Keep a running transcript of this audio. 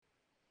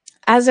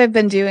As I've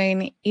been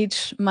doing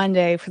each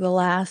Monday for the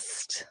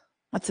last,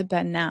 what's it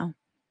been now?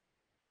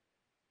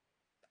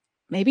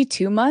 Maybe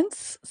 2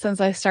 months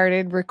since I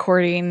started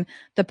recording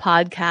the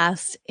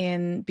podcast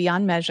in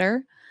Beyond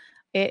Measure.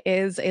 It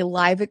is a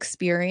live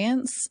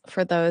experience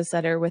for those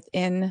that are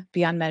within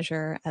Beyond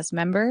Measure as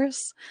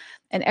members,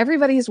 and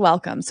everybody is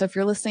welcome. So if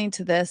you're listening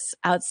to this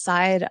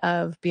outside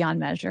of Beyond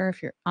Measure,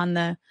 if you're on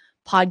the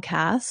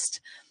podcast,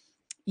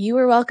 you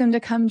are welcome to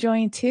come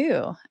join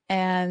too.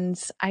 And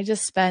I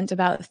just spent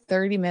about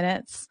 30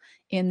 minutes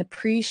in the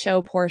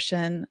pre-show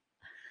portion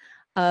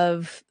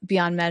of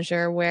Beyond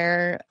Measure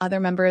where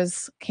other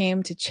members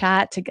came to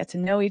chat, to get to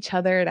know each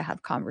other, to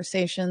have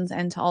conversations,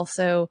 and to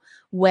also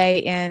weigh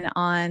in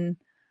on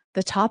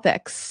the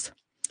topics.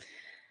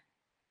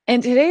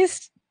 And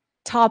today's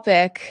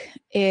topic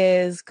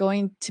is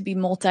going to be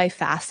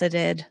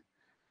multifaceted.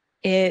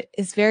 It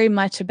is very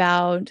much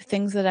about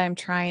things that I'm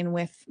trying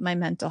with my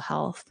mental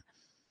health.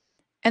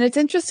 And it's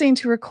interesting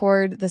to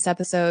record this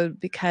episode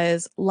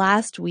because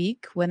last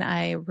week when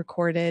I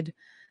recorded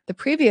the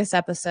previous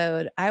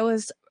episode, I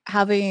was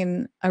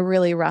having a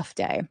really rough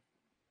day.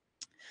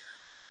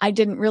 I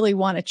didn't really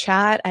want to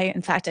chat.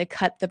 In fact, I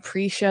cut the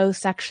pre-show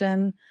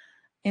section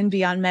in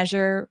Beyond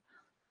Measure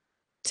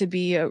to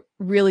be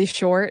really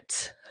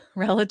short,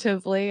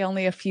 relatively,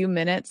 only a few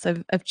minutes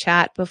of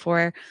chat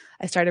before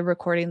I started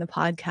recording the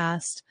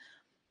podcast,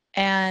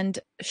 and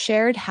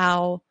shared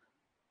how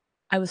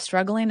I was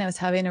struggling. I was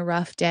having a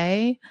rough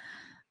day.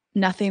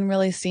 Nothing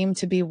really seemed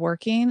to be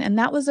working, and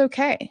that was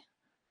okay.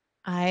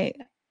 I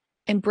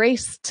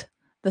embraced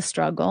the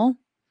struggle.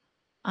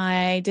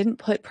 I didn't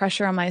put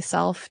pressure on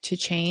myself to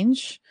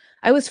change.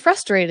 I was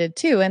frustrated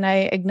too, and I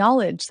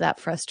acknowledged that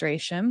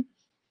frustration.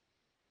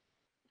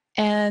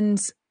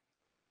 And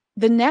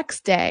the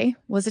next day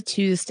was a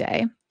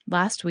Tuesday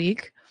last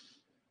week.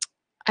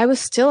 I was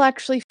still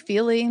actually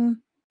feeling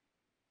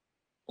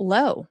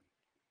low.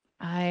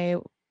 I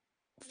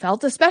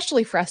felt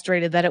especially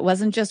frustrated that it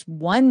wasn't just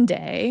one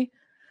day,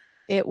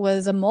 it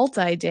was a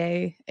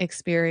multi-day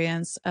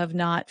experience of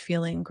not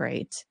feeling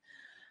great.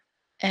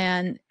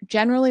 And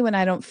generally, when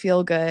I don't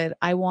feel good,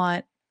 I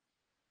want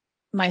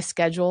my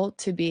schedule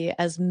to be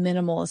as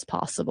minimal as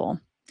possible.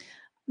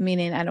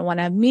 Meaning, I don't want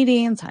to have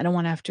meetings. I don't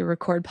want to have to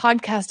record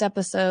podcast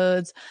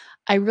episodes.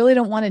 I really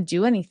don't want to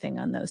do anything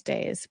on those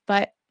days.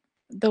 But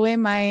the way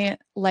my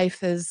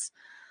life is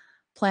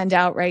planned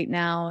out right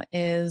now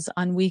is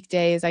on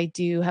weekdays, I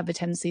do have a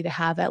tendency to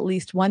have at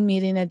least one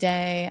meeting a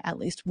day, at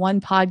least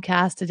one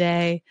podcast a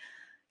day.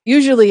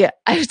 Usually,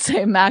 I would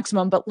say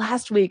maximum, but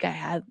last week I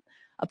had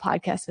a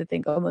podcast, I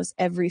think, almost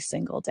every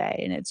single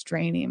day, and it's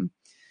draining.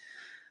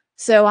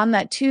 So on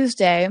that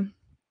Tuesday,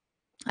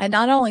 I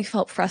not only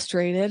felt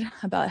frustrated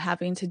about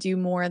having to do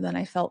more than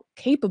I felt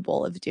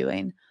capable of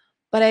doing,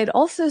 but I had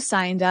also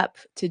signed up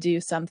to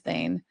do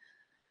something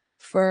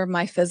for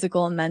my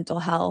physical and mental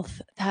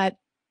health that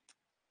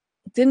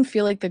didn't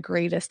feel like the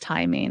greatest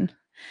timing.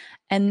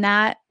 And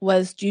that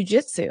was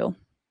jujitsu.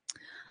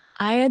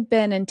 I had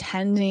been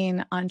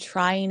intending on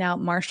trying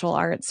out martial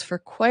arts for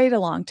quite a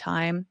long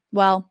time.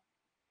 Well,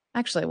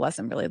 actually, it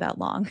wasn't really that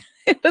long.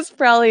 It was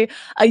probably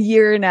a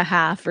year and a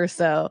half or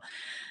so.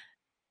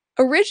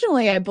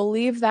 Originally, I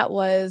believe that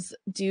was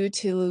due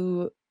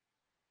to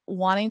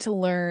wanting to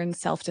learn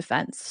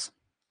self-defense.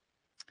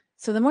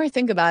 So the more I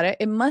think about it,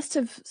 it must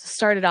have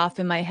started off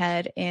in my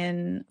head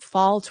in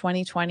fall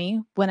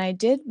 2020 when I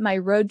did my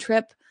road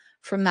trip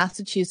from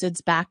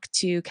Massachusetts back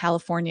to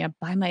California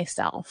by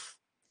myself.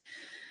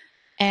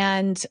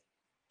 And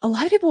a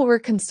lot of people were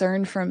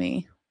concerned for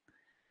me.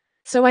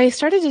 So I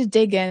started to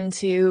dig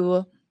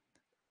into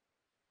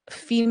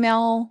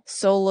female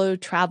solo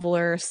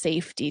traveler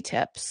safety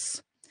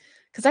tips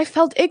because I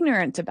felt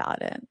ignorant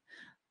about it.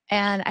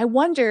 And I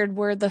wondered,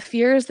 were the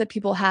fears that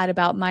people had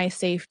about my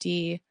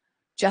safety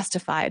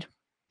justified?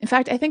 In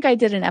fact, I think I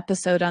did an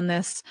episode on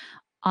this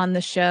on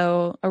the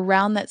show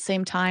around that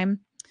same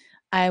time.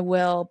 I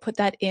will put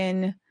that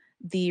in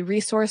the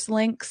resource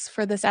links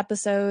for this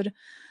episode,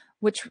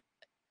 which,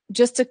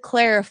 just to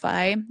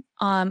clarify,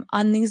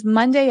 on these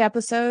Monday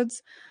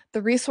episodes,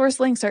 the resource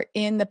links are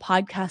in the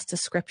podcast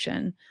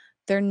description.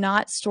 They're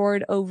not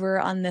stored over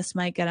on This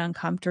Might Get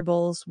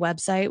Uncomfortable's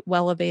website,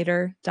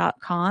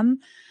 wellevator.com,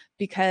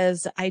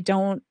 because I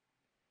don't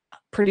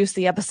produce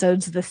the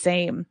episodes the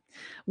same.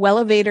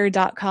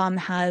 Wellevator.com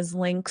has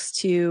links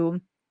to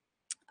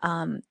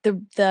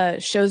the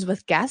shows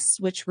with guests,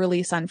 which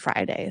release on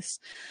Fridays.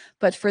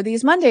 But for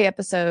these Monday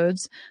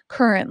episodes,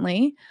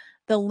 currently,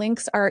 the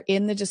links are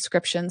in the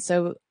description.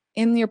 So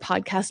in your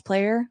podcast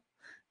player,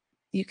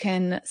 you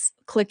can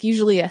click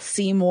usually a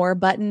see more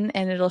button,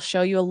 and it'll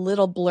show you a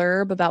little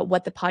blurb about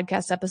what the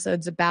podcast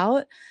episode's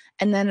about.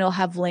 And then it'll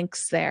have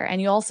links there.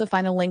 And you'll also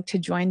find a link to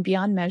join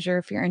Beyond Measure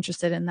if you're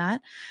interested in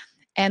that,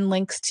 and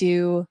links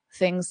to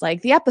things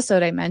like the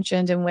episode I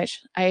mentioned in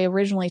which I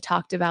originally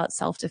talked about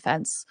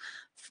self-defense,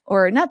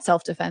 or not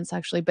self-defense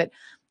actually, but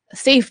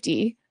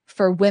safety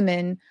for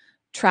women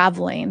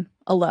traveling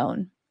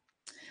alone.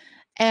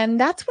 And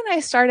that's when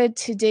I started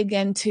to dig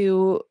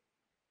into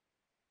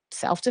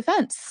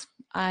self-defense.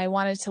 I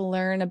wanted to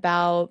learn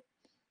about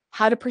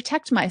how to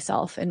protect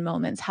myself in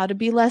moments, how to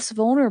be less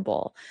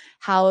vulnerable,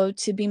 how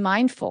to be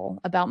mindful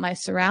about my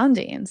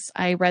surroundings.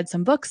 I read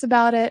some books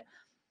about it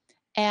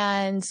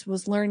and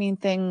was learning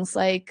things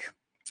like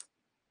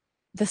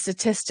the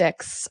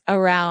statistics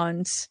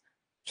around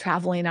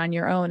traveling on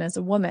your own as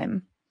a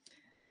woman.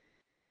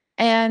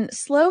 And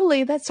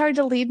slowly that started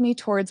to lead me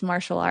towards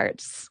martial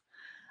arts.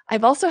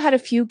 I've also had a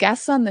few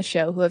guests on the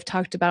show who have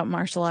talked about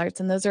martial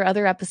arts, and those are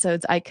other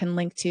episodes I can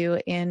link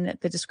to in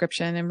the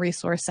description and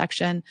resource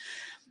section.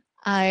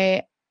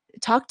 I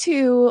talked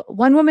to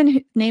one woman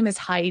whose name is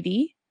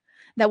Heidi.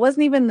 That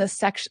wasn't even the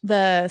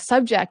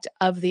subject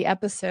of the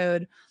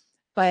episode,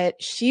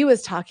 but she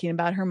was talking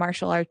about her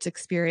martial arts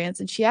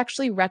experience, and she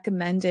actually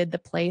recommended the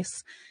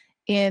place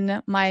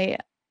in my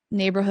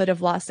neighborhood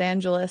of Los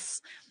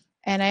Angeles.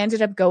 And I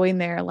ended up going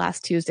there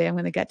last Tuesday. I'm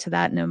going to get to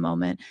that in a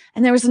moment.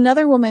 And there was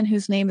another woman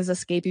whose name is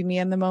escaping me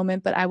in the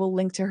moment, but I will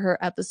link to her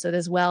episode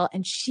as well.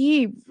 And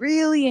she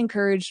really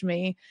encouraged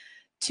me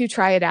to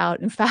try it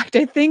out. In fact,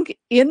 I think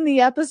in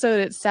the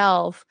episode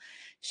itself,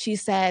 she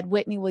said,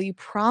 Whitney, will you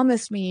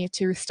promise me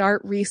to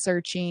start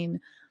researching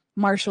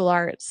martial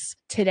arts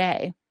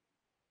today?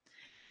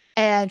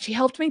 And she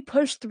helped me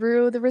push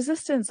through the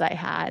resistance I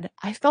had.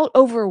 I felt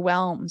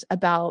overwhelmed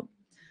about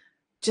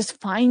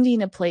just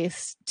finding a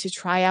place to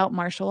try out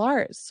martial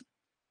arts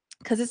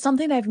because it's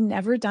something I've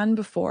never done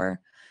before.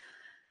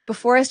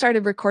 Before I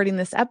started recording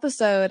this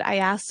episode, I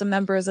asked some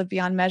members of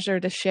Beyond Measure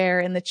to share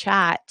in the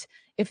chat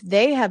if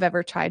they have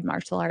ever tried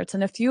martial arts.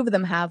 And a few of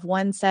them have.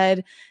 One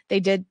said they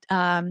did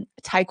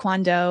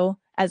Taekwondo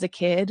as a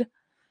kid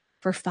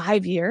for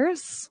 5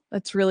 years.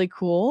 That's really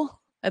cool.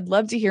 I'd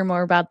love to hear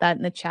more about that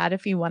in the chat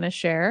if you want to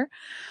share.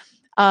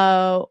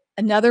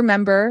 Another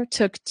member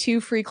took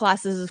 2 free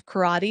classes of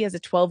karate as a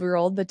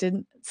 12-year-old, but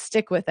didn't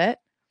stick with it.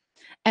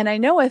 And I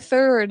know a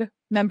third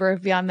member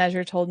of Beyond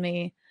Measure told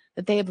me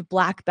that they have a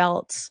black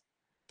belt,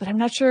 but I'm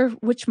not sure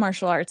which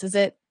martial arts. Is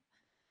it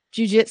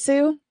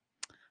jiu-jitsu?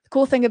 The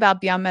cool thing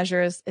about Beyond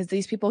Measure is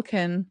these people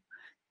can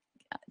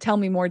tell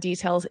me more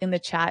details in the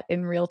chat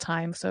in real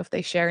time. So if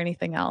they share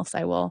anything else,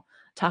 I will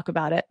talk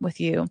about it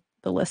with you,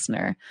 the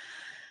listener.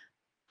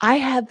 I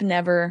have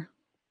never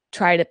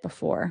tried it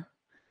before.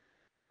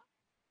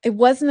 It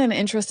wasn't an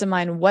interest of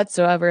mine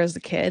whatsoever as a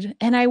kid.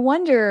 And I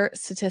wonder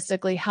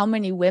statistically how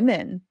many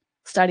women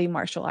study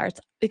martial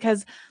arts,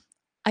 because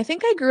I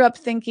think I grew up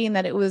thinking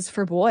that it was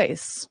for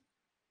boys.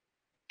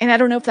 And I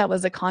don't know if that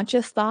was a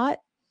conscious thought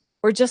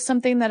or just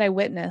something that I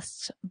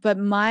witnessed. But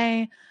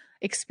my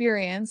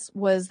experience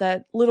was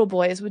that little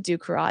boys would do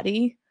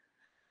karate.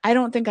 I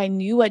don't think I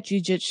knew what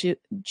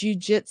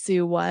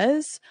jujitsu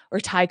was, or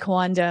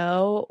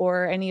taekwondo,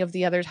 or any of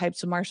the other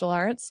types of martial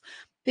arts.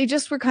 They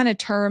just were kind of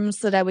terms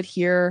that I would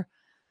hear.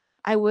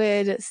 I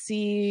would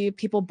see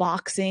people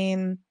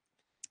boxing,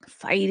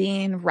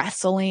 fighting,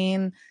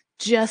 wrestling,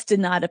 just did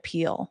not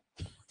appeal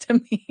to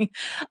me.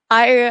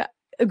 I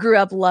grew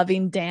up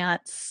loving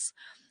dance.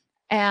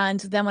 And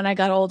then when I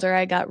got older,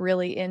 I got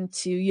really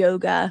into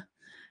yoga.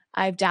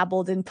 I've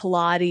dabbled in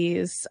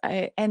Pilates.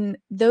 And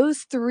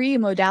those 3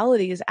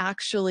 modalities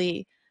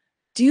actually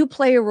do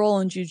play a role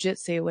in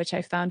jiu-jitsu, which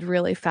I found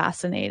really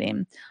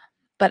fascinating.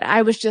 But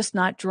I was just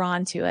not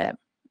drawn to it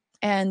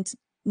and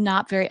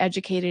not very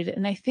educated.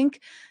 And I think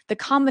the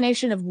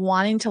combination of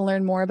wanting to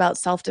learn more about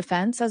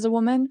self-defense as a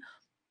woman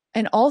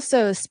and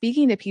also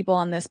speaking to people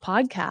on this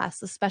podcast,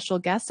 the special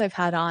guests I've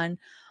had on,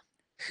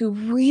 who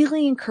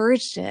really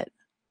encouraged it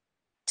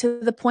to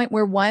the point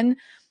where one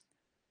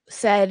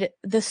said,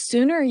 the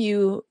sooner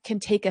you can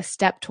take a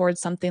step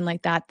towards something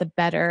like that, the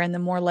better, and the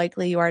more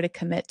likely you are to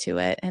commit to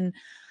it. And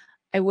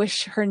I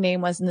wish her name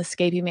wasn't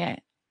escaping me,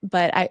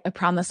 but I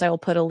promise I will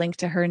put a link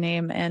to her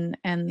name and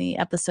the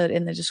episode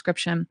in the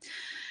description.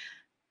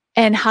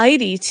 And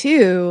Heidi,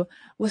 too,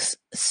 was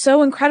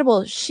so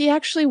incredible. She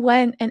actually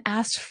went and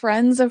asked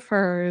friends of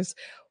hers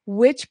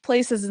which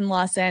places in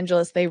Los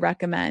Angeles they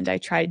recommend I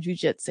try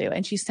jujitsu.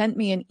 And she sent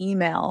me an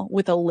email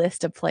with a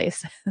list of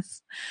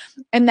places.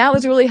 And that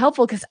was really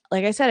helpful because,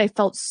 like I said, I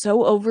felt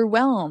so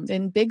overwhelmed.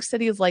 In big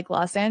cities like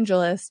Los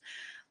Angeles,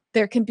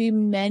 there can be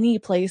many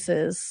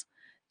places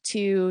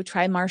to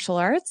try martial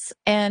arts.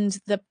 And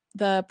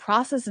the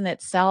process in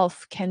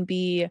itself can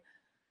be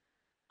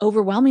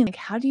overwhelming. Like,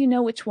 how do you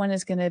know which one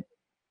is going to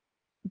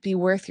be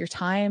worth your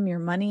time, your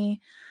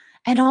money?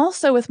 And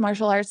also with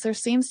martial arts, there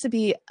seems to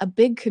be a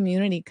big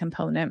community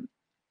component.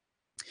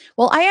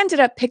 Well, I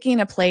ended up picking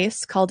a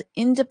place called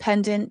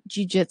Independent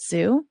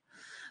Jiu-Jitsu,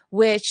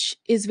 which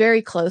is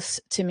very close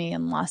to me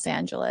in Los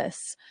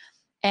Angeles.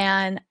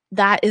 And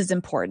that is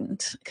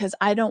important because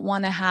I don't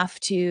want to have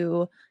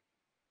to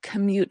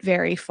commute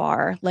very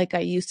far like I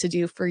used to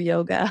do for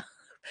yoga.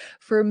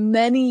 For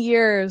many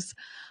years,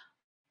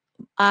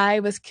 I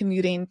was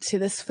commuting to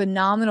this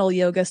phenomenal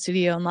yoga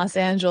studio in Los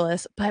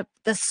Angeles, but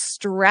the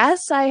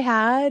stress I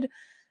had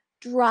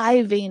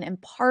driving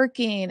and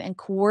parking and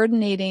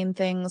coordinating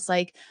things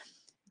like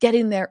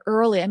getting there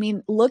early. I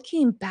mean,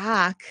 looking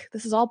back,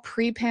 this is all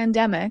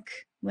pre-pandemic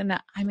when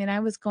I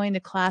was going to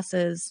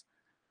classes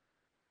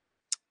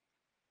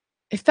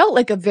it felt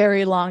like a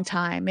very long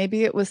time.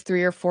 Maybe it was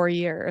 3 or 4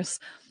 years,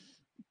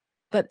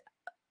 but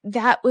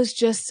that was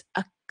just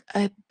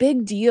a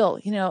big deal.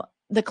 You know,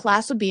 the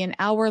class would be an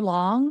hour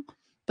long,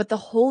 but the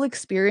whole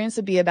experience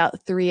would be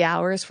about 3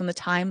 hours from the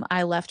time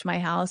I left my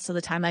house to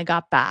the time I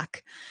got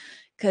back.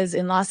 Because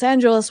in Los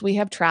Angeles, we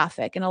have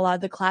traffic, and a lot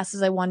of the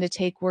classes I wanted to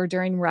take were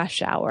during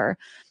rush hour.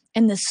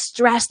 And the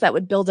stress that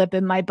would build up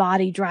in my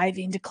body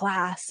driving to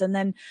class. And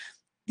then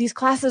these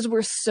classes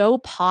were so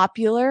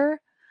popular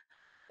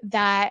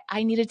that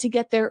I needed to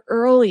get there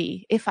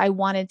early if I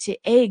wanted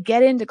to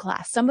get into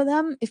class. Some of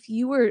them, if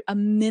you were a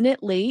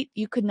minute late,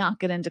 you could not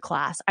get into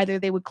class. Either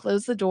they would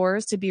close the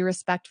doors to be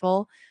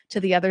respectful to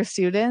the other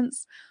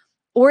students,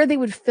 or they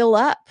would fill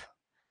up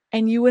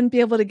and you wouldn't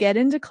be able to get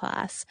into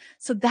class.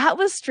 So that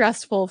was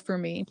stressful for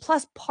me.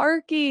 Plus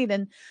parking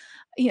and,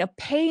 you know,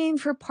 paying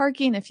for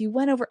parking if you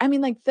went over. I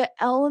mean, like the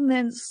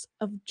elements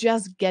of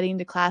just getting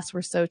to class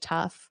were so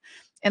tough.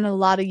 And a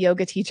lot of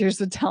yoga teachers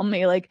would tell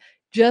me, like,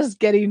 just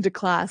getting to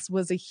class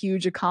was a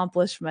huge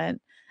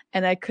accomplishment.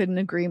 And I couldn't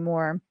agree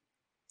more.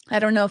 I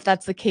don't know if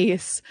that's the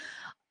case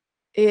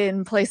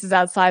in places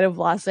outside of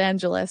Los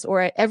Angeles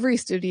or at every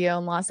studio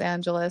in Los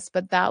Angeles,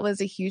 but that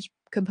was a huge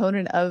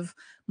component of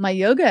my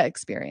yoga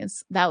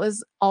experience. That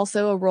was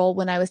also a role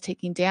when I was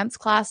taking dance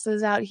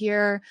classes out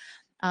here,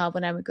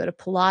 when I would go to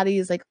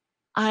Pilates. Like,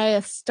 I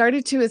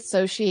started to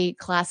associate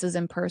classes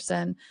in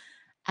person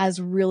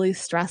as really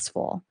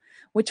stressful,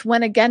 which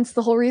went against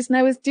the whole reason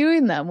I was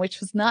doing them, which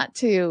was not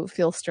to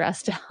feel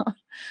stressed out.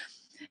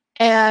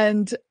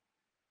 And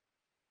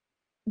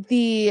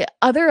the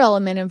other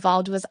element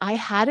involved was I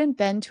hadn't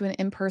been to an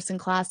in-person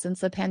class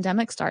since the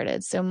pandemic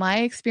started. So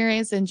my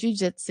experience in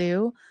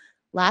jiu-jitsu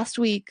last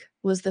week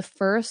was the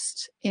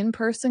first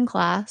in-person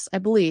class, I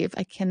believe.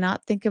 I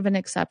cannot think of an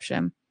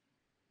exception.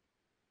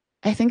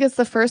 I think it's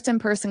the first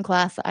in-person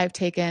class that I've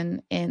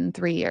taken in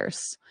 3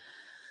 years.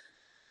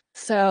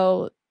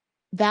 So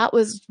that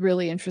was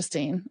really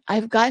interesting.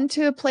 I've gotten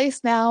to a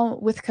place now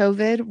with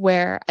COVID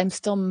where I'm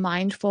still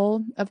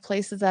mindful of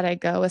places that I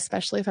go,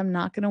 especially if I'm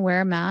not going to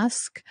wear a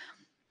mask.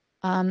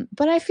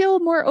 But I feel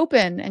more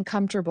open and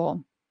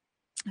comfortable.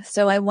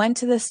 So I went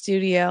to the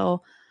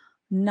studio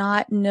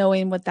not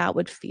knowing what that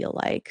would feel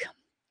like.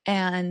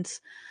 And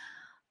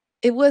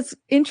it was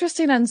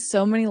interesting on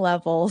so many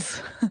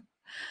levels.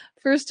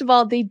 First of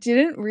all, they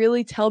didn't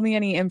really tell me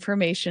any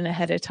information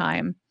ahead of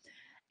time.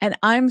 And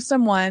I'm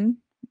someone,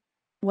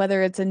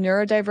 whether it's a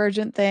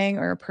neurodivergent thing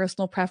or a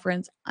personal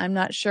preference, I'm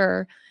not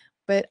sure,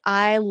 but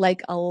I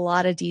like a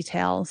lot of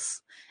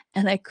details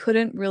and I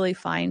couldn't really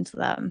find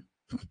them.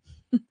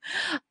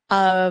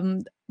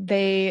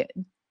 They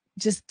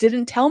just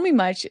didn't tell me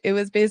much. It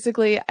was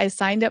basically I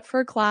signed up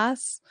for a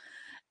class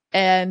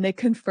and they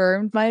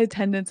confirmed my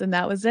attendance and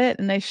that was it.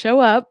 And I show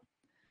up.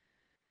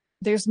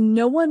 There's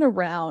no one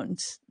around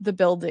the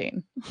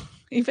building.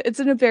 It's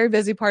in a very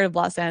busy part of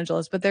Los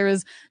Angeles, but there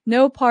is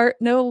no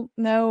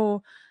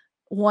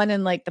one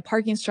in like the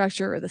parking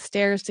structure or the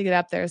stairs to get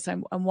up there.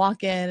 So I'm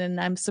walking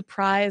and I'm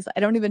surprised. I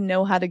don't even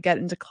know how to get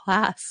into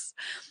class.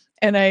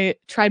 And I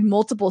tried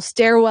multiple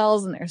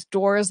stairwells and there's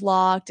doors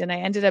locked. And I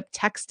ended up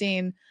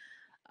texting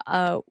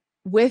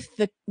with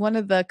one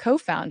of the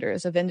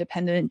co-founders of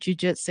Independent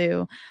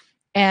Jiu-Jitsu.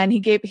 And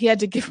he had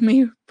to give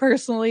me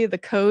personally the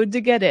code to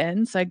get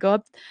in. So I go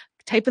up,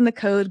 type in the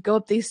code, go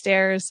up these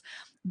stairs,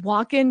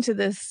 walk into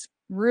this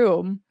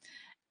room,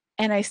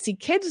 and I see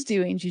kids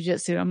doing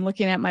jiu-jitsu. I'm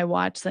looking at my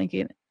watch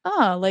thinking,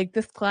 oh, like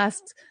this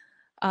class,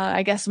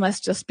 I guess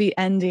must just be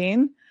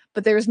ending.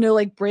 But there was no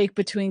like break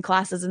between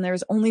classes and there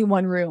was only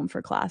one room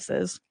for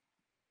classes.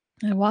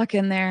 And I walk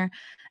in there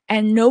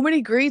and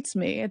nobody greets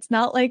me. It's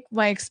not like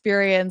my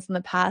experience in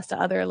the past to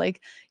other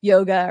like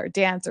yoga or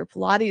dance or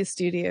Pilates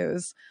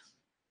studios.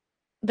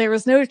 There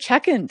was no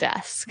check-in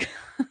desk.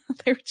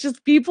 There were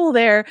just people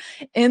there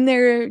in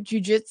their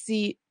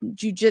jujitsu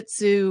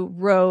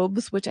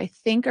robes, which I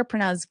think are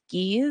pronounced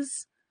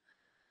gis,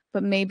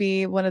 but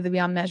maybe one of the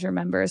Beyond Measure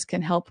members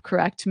can help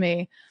correct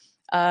me.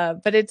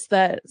 But it's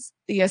the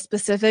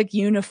specific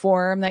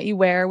uniform that you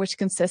wear, which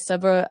consists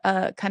of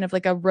a kind of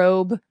like a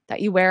robe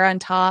that you wear on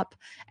top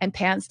and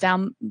pants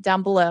down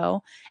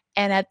below.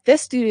 And at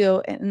this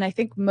studio, and I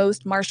think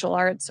most martial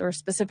arts or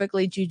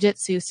specifically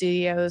jujitsu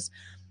studios,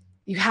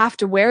 you have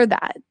to wear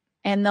that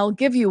and they'll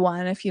give you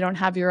one if you don't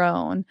have your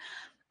own.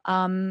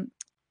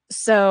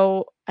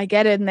 So I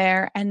get in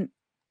there and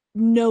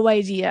no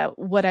idea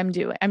what I'm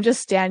doing. I'm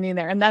just standing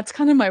there. And that's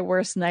kind of my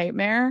worst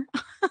nightmare.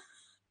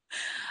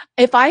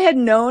 If I had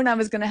known I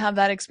was going to have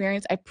that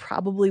experience, I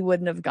probably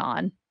wouldn't have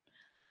gone.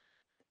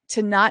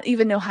 To not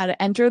even know how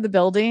to enter the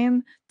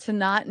building, to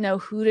not know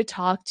who to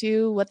talk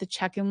to, what the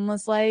check-in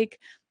was like,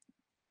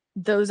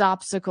 those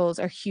obstacles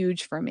are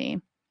huge for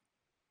me.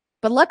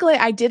 But luckily,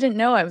 I didn't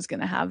know I was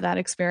going to have that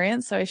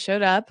experience. So I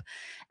showed up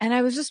and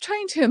I was just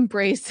trying to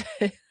embrace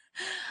it.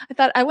 I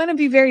thought I want to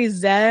be very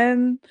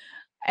zen.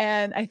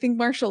 And I think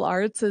martial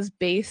arts is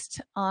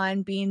based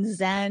on being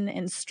zen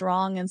and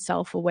strong and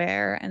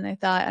self-aware. And I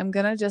thought I'm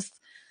going to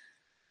just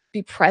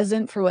be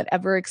present for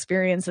whatever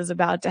experience is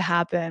about to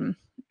happen.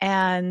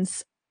 And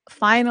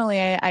finally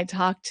I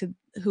talked to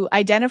who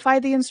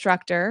identified the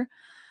instructor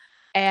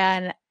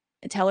and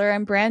tell her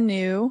I'm brand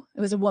new.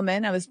 It was a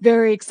woman. I was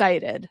very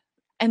excited.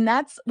 And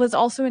that's was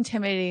also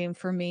intimidating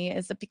for me,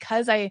 is that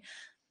because I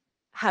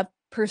have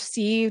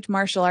perceived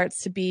martial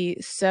arts to be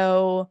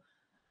so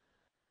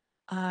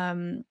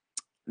um,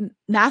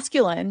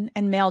 masculine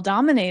and male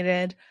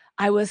dominated,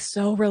 I was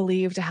so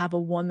relieved to have a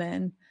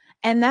woman.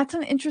 And that's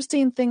an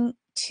interesting thing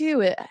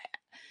too.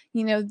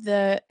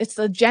 It's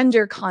the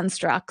gender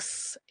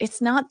constructs.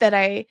 It's not that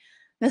I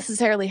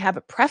necessarily have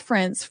a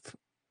preference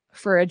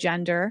for a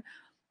gender,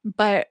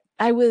 but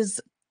I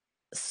was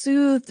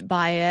soothed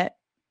by it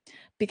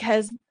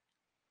because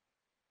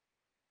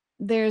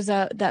there's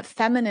that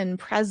feminine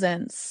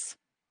presence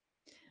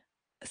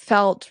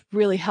felt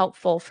really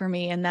helpful for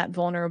me in that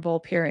vulnerable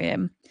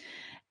period.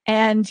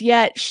 And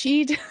yet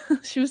she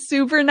she was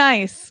super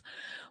nice,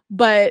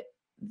 but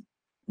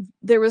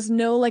there was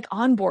no like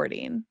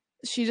onboarding.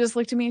 She just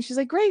looked at me and she's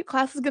like, "Great,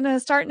 class is going to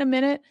start in a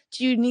minute.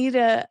 Do you need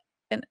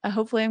and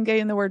hopefully I'm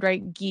getting the word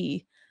right,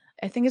 gi.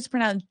 I think it's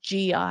pronounced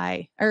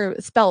GI or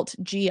spelt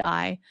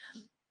GI.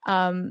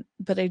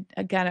 But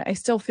I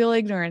still feel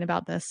ignorant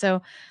about this.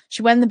 So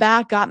she went in the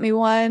back, got me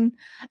one.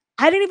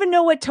 I didn't even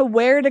know what to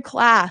wear to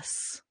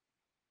class.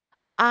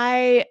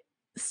 I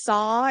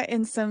saw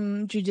in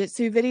some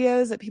jujitsu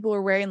videos that people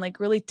were wearing like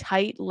really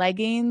tight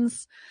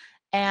leggings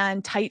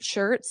and tight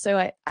shirts. So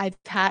I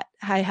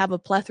have a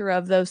plethora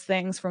of those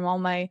things from all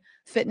my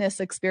fitness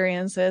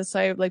experiences. So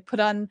I like put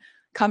on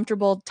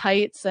comfortable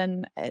tights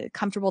and a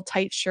comfortable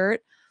tight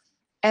shirt.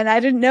 And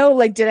I didn't know,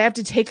 like, did I have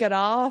to take it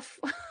off?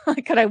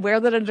 Like, could I wear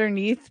that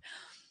underneath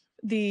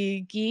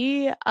the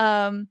gi?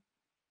 And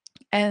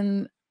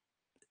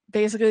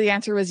basically the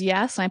answer was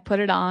yes. And I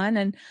put it on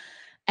and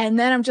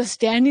then I'm just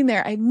standing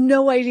there. I have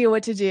no idea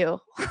what to do.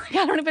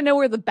 I don't even know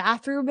where the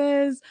bathroom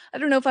is. I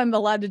don't know if I'm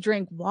allowed to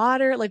drink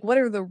water. Like, what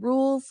are the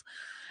rules?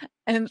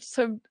 And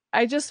so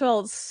I just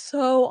felt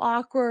so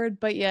awkward,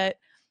 but yet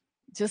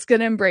just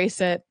gonna embrace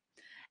it.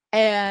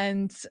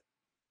 And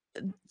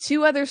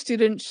two other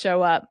students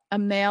show up, a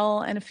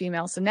male and a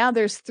female. So now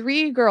there's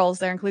three girls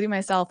there, including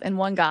myself, and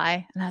one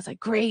guy. And I was like,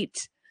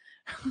 great.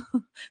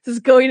 This is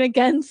going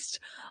against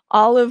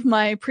all of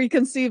my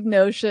preconceived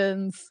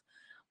notions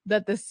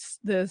that this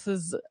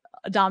is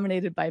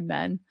dominated by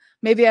men.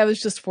 Maybe I was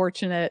just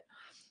fortunate,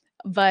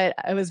 but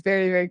I was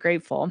very, very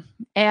grateful.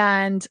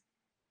 And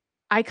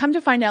I come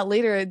to find out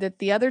later that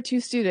the other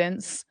two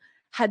students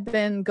had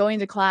been going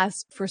to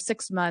class for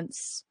 6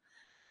 months,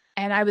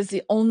 and I was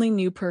the only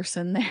new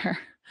person there,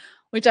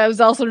 which I was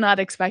also not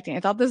expecting. I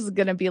thought this was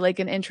going to be like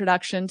an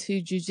introduction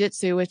to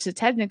jujitsu, which it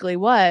technically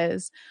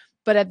was.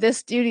 But at this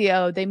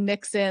studio, they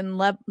mix in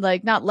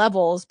like not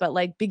levels, but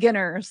like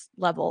beginners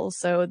levels.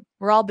 So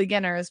we're all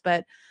beginners,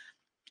 but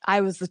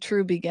I was the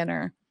true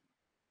beginner.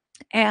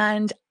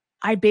 And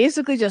I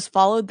basically just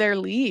followed their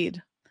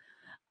lead.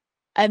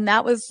 And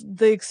that was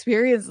the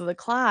experience of the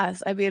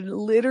class. I mean,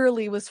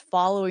 literally was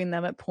following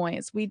them at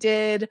points. We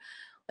did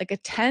like a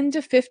 10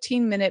 to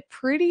 15 minute,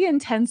 pretty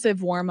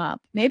intensive warm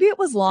up. Maybe it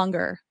was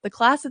longer. The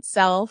class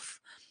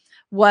itself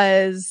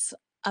was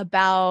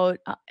about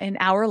an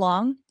hour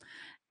long.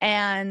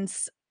 And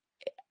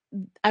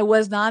I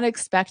was not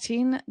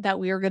expecting that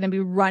we were going to be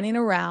running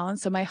around.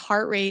 So my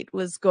heart rate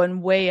was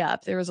going way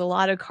up. There was a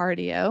lot of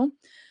cardio.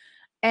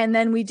 And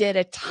then we did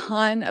a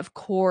ton of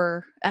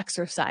core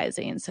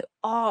exercising. So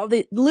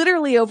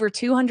literally over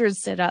 200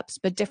 sit-ups,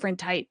 but different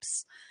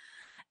types.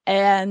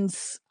 And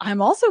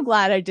I'm also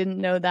glad I didn't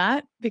know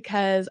that,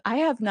 because I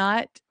have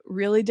not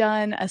really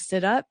done a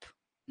sit-up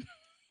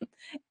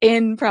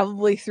in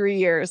probably 3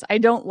 years. I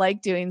don't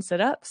like doing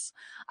sit-ups.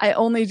 I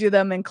only do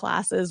them in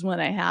classes when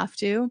I have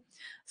to.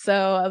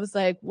 So I was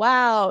like,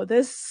 wow,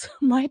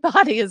 my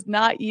body is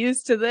not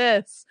used to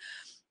this.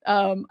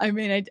 I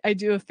mean, I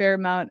do a fair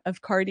amount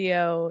of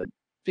cardio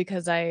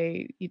because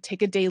you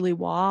take a daily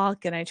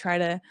walk and I try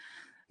to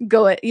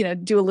go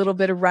do a little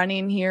bit of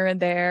running here and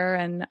there.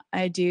 And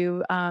I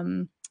do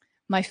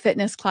my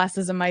fitness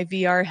classes in my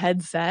VR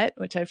headset,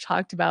 which I've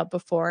talked about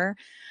before.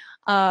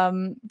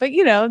 But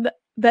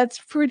that's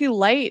pretty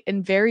light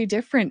and very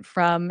different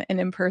from an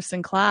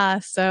in-person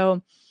class.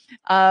 So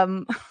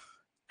um,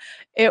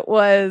 it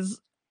was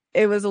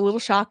a little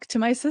shock to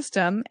my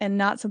system and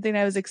not something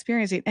I was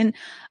experiencing and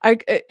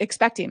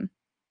expecting.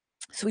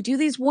 So we do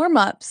these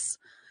warm-ups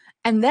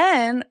and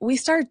then we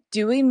start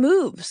doing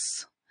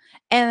moves.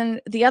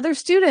 And the other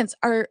students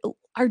are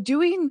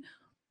doing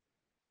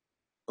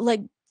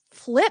like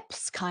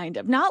flips, kind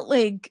of, not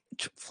like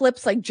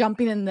flips like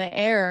jumping in the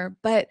air,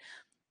 but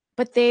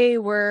they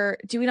were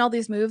doing all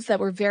these moves that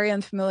were very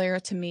unfamiliar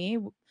to me.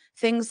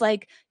 Things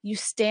like you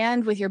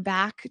stand with your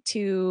back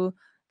to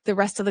the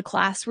rest of the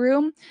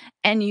classroom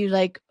and you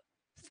like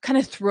kind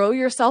of throw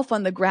yourself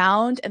on the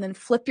ground and then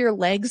flip your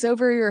legs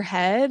over your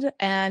head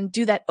and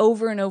do that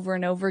over and over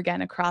and over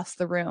again across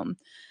the room.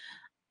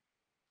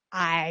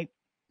 I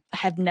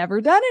have never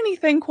done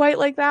anything quite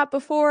like that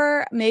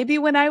before. Maybe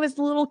when I was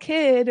a little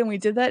kid and we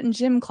did that in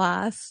gym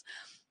class.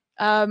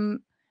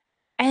 And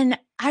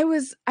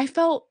I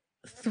felt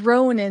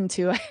thrown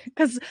into it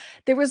because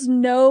there was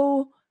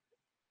no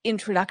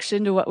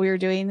introduction to what we were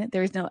doing.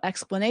 There was no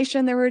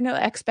explanation. There were no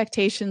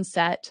expectations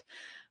set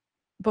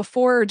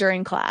before or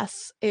during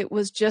class. It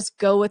was just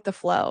go with the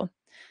flow.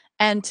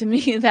 And to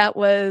me, that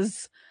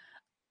was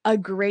a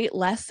great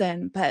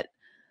lesson, but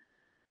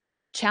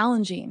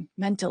challenging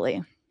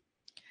mentally.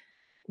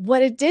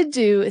 What it did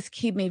do is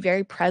keep me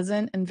very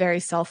present and very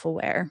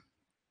self-aware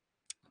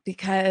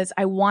because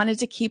I wanted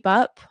to keep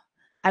up.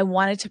 I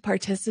wanted to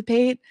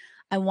participate.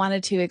 I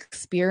wanted to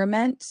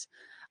experiment.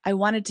 I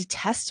wanted to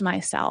test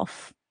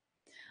myself.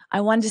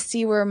 I wanted to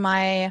see where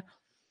my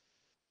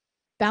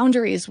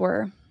boundaries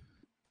were,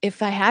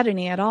 if I had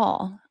any at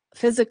all,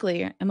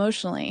 physically,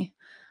 emotionally.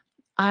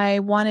 I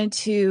wanted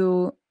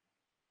to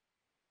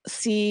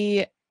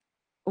see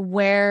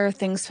where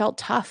things felt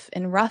tough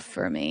and rough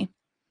for me.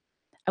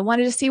 I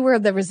wanted to see where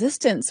the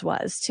resistance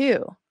was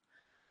too.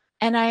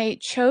 And I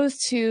chose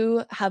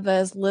to have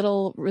as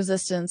little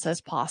resistance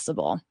as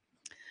possible.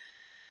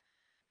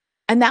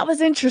 And that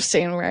was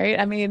interesting, right?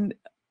 I mean,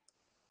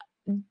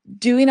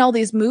 doing all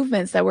these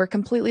movements that were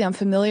completely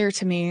unfamiliar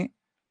to me,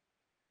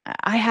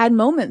 I had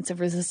moments of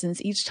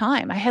resistance each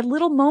time. I had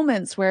little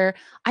moments where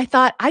I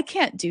thought, I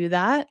can't do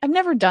that. I've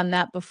never done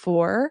that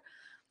before.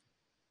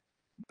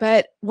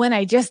 But when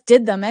I just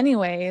did them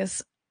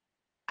anyways,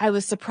 I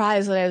was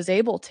surprised that I was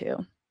able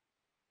to.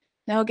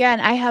 Now, again,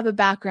 I have a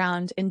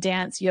background in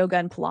dance, yoga,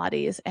 and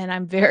Pilates, and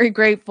I'm very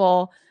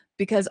grateful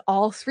because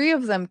all three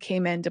of them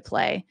came into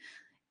play.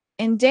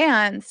 In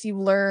dance, you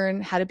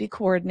learn how to be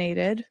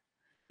coordinated.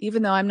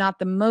 Even though I'm not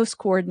the most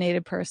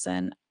coordinated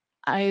person,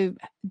 I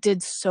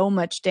did so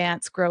much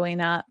dance growing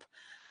up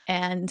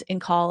and in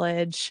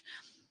college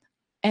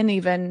and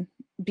even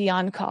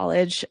beyond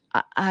college.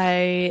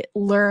 I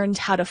learned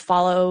how to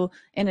follow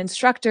an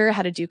instructor,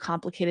 how to do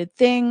complicated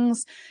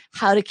things,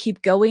 how to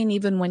keep going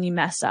even when you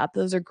mess up.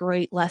 Those are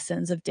great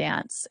lessons of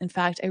dance. In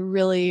fact, I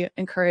really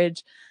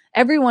encourage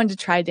everyone to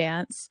try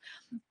dance,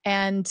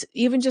 and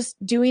even just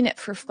doing it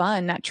for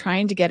fun, not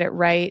trying to get it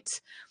right.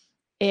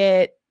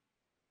 It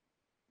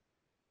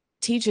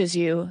teaches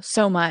you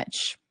so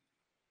much.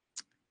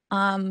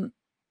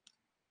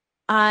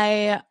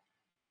 I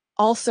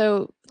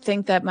also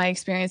think that my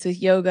experience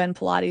with yoga and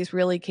Pilates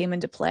really came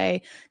into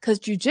play because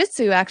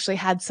jujitsu actually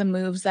had some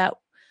moves that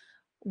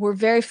were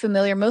very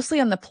familiar, mostly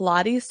on the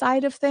Pilates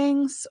side of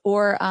things,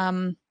 or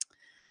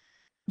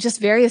just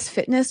various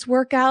fitness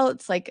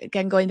workouts. Like,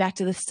 again, going back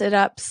to the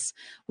sit-ups,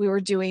 we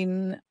were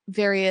doing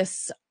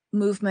various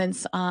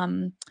movements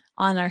on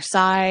our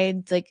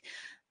side. Like,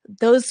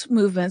 those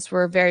movements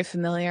were very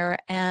familiar.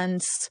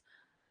 And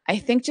I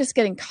think just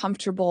getting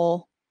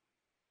comfortable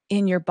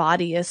in your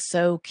body is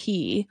so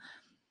key.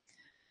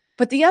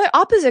 But the other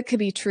opposite could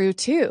be true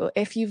too.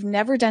 If you've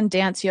never done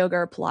dance, yoga,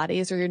 or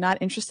Pilates, or you're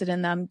not interested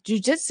in them,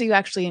 jujitsu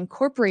actually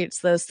incorporates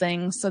those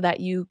things so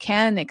that you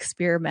can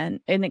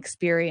experiment and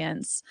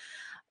experience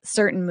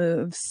certain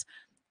moves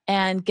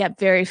and get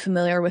very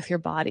familiar with your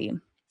body.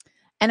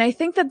 And I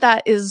think that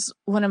that is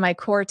one of my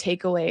core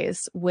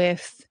takeaways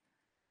with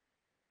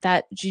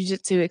that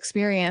jujitsu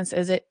experience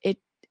is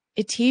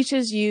it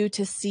teaches you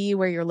to see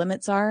where your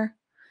limits are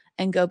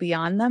and go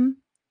beyond them,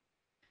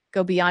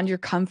 go beyond your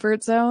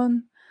comfort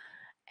zone,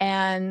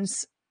 and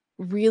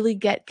really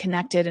get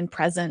connected and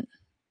present.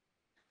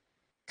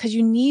 Because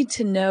you need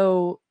to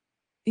know,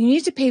 you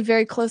need to pay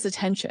very close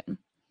attention.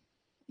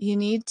 You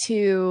need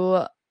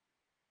to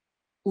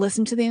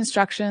listen to the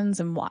instructions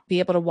and be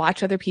able to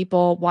watch other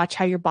people, watch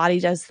how your body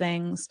does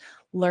things,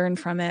 learn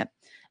from it.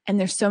 And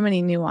there's so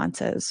many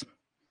nuances.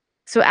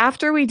 So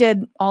after we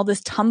did all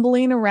this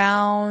tumbling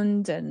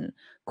around and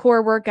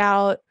core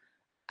workout,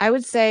 I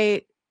would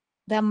say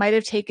that might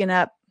have taken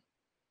up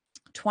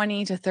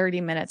 20 to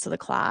 30 minutes of the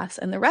class.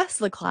 And the rest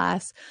of the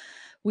class,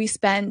 we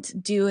spent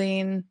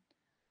doing,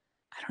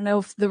 I don't know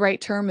if the right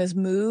term is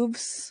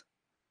moves.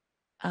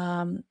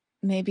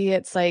 Maybe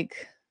it's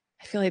like,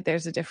 I feel like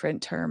there's a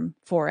different term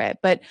for it,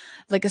 but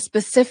like a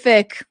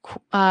specific,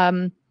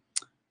 gosh,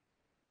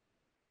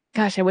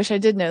 I wish I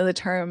did know the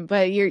term,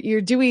 but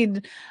you're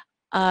doing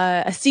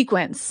a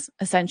sequence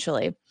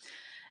essentially.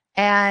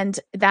 And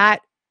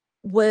that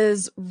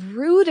was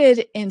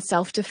rooted in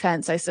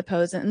self-defense, I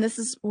suppose. And this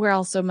is where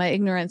also my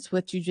ignorance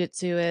with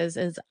jujitsu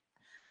is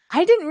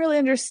I didn't really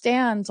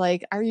understand,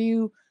 like, are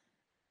you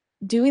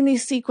doing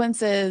these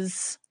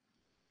sequences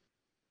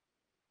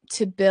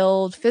to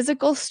build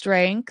physical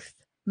strength,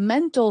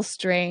 mental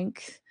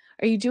strength?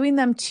 Are you doing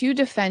them to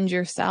defend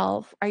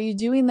yourself? Are you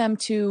doing them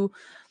to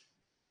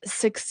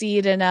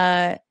succeed in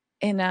a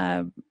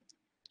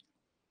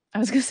I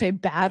was going to say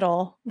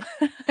battle,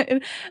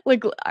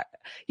 like,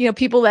 you know,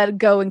 people that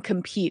go and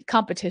compete.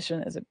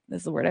 Competition is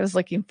the word I was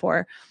looking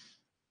for.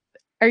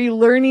 Are you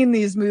learning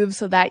these moves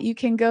so that you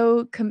can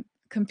go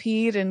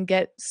compete and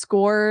get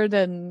scored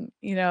and,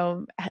 you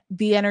know,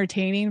 be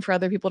entertaining for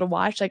other people to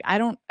watch? Like,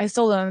 I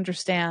still don't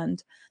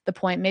understand the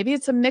point. Maybe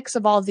it's a mix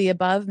of all of the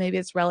above. Maybe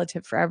it's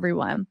relative for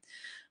everyone.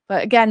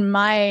 But again,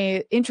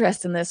 my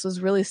interest in this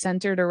was really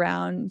centered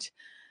around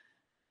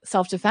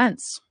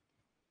self-defense.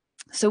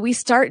 So we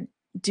start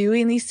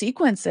doing these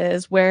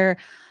sequences where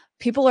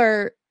people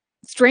are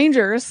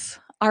strangers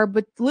are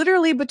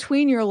literally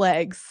between your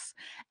legs.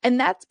 And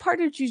that's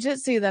part of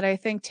jujitsu that I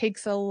think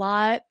takes a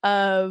lot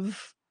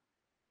of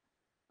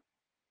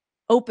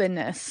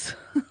openness,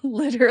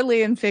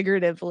 literally and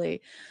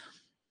figuratively.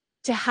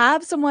 To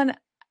have someone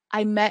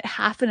I met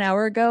half an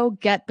hour ago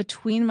get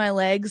between my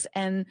legs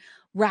and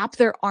wrap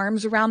their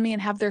arms around me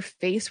and have their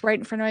face right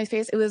in front of my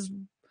face, it was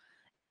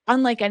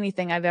unlike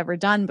anything I've ever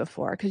done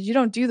before, because you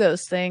don't do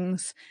those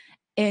things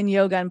in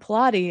yoga and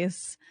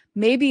Pilates.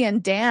 Maybe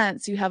in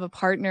dance, you have a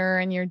partner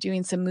and you're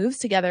doing some moves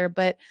together,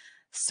 but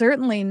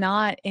certainly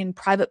not in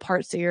private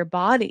parts of your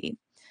body.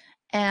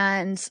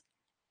 And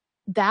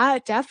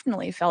that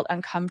definitely felt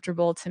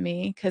uncomfortable to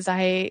me because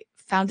I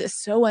found it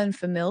so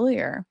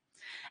unfamiliar.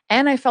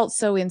 And I felt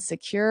so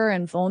insecure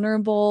and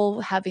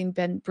vulnerable having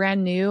been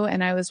brand new.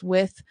 And I was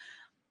with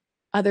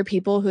other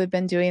people who had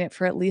been doing it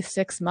for at least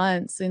 6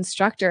 months. The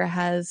instructor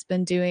has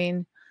been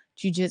doing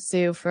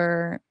jujitsu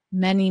for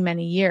many,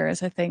 many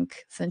years, I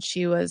think since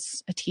she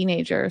was a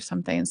teenager or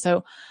something.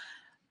 So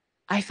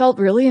I felt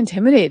really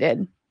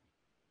intimidated.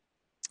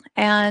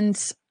 And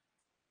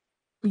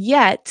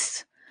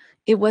yet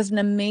it was an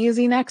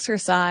amazing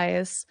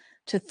exercise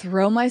to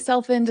throw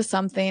myself into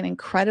something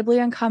incredibly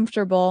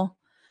uncomfortable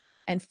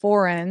and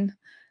foreign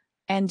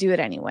and do it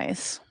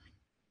anyways.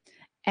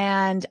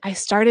 And I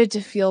started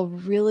to feel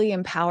really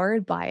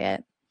empowered by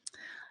it.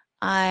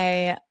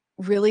 I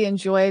really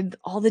enjoyed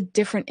all the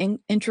different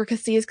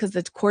intricacies because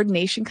the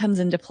coordination comes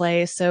into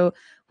play. So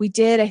we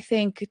did, I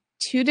think,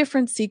 2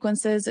 different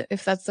sequences,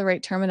 if that's the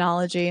right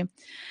terminology,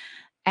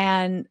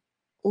 and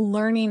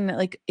learning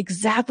like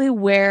exactly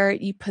where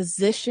you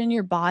position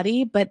your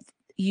body, but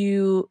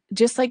you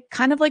just like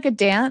kind of like a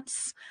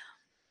dance,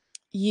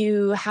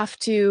 you have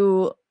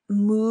to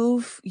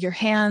move your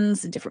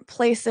hands in different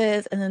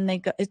places and then they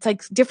go, it's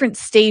like different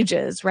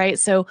stages, right?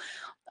 So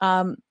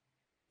um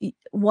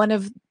one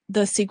of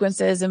the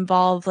sequences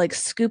involve like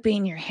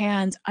scooping your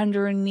hands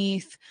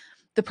underneath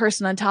the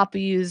person on top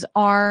of you's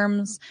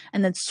arms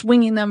and then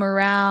swinging them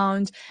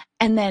around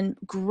and then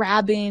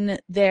grabbing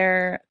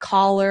their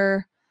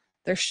collar,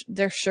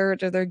 their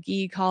shirt or their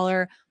gi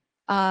collar,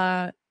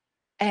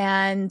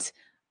 and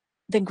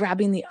then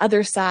grabbing the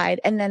other side.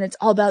 And then it's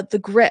all about the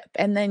grip.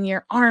 And then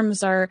your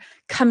arms are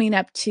coming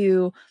up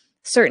to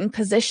certain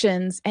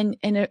positions and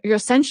you're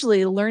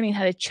essentially learning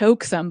how to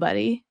choke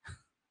somebody,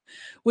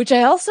 which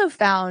I also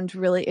found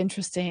really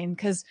interesting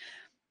because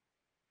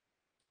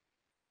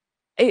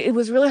it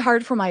was really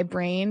hard for my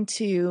brain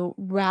to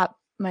wrap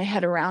my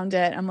head around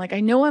it. I'm like, I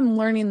know I'm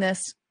learning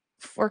this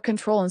for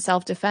control and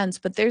self-defense,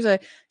 but there's a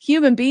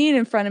human being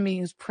in front of me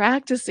who's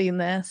practicing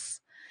this.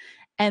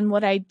 And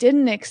what I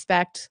didn't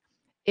expect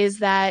is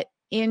that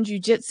in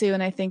jujitsu,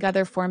 and I think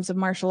other forms of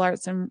martial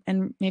arts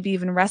and maybe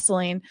even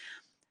wrestling,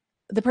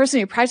 the person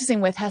you're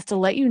practicing with has to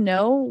let you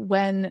know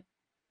when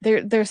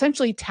they're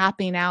essentially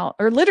tapping out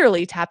or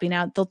literally tapping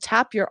out. They'll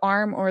tap your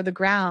arm or the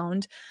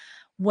ground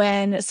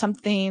when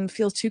something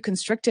feels too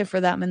constrictive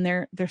for them and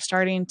they're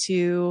starting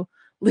to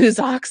lose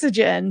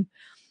oxygen.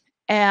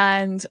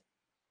 And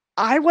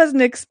I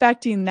wasn't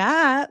expecting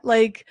that.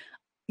 Like,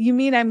 you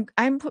mean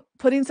I'm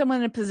putting someone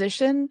in a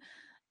position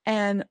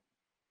and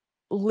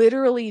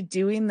literally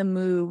doing the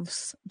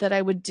moves that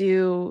I would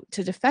do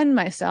to defend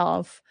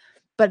myself,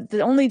 but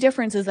the only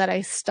difference is that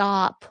I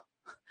stop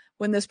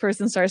when this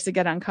person starts to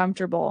get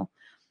uncomfortable.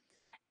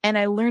 And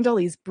I learned all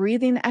these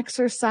breathing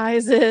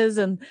exercises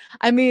and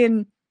I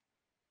mean,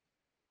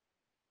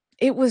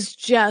 it was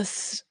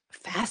just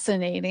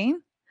fascinating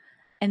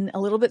and a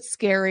little bit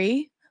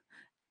scary,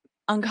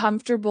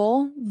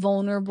 uncomfortable,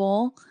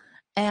 vulnerable,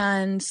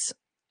 and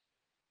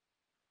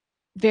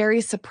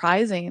very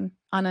surprising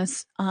on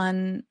us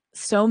on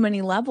so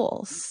many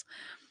levels.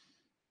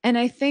 And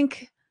I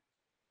think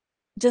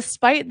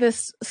despite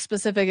this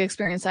specific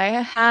experience I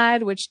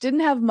had, which didn't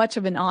have much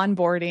of an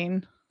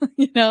onboarding,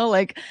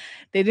 like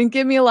they didn't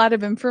give me a lot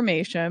of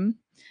information.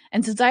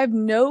 And since I have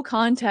no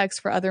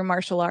context for other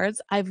martial arts,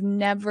 I have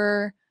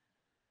no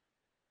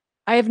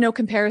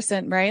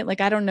comparison, right? Like,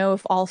 I don't know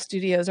if all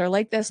studios are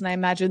like this, and I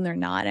imagine they're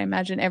not. I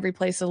imagine every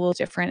place is a little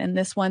different, and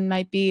this one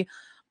might be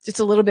just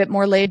a little bit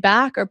more laid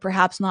back or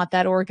perhaps not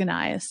that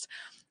organized.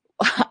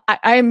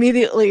 I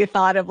immediately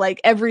thought of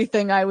like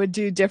everything I would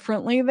do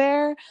differently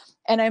there,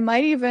 and I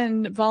might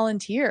even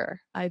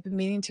volunteer. I've been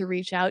meaning to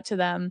reach out to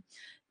them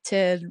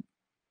to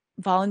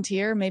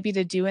volunteer, maybe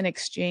to do an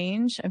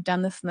exchange. I've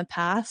done this in the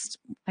past.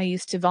 I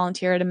used to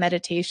volunteer at a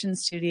meditation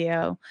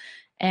studio,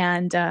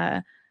 and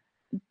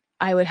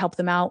I would help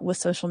them out with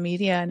social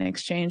media in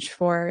exchange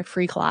for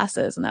free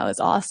classes. And that was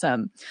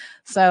awesome.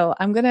 So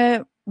I'm going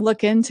to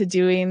look into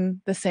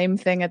doing the same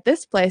thing at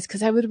this place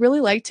because I would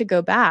really like to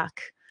go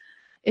back.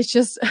 It's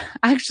just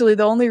actually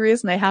the only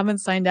reason I haven't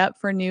signed up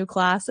for new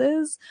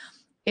classes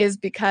is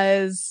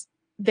because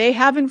they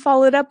haven't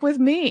followed up with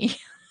me.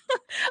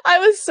 I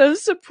was so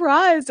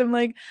surprised. I'm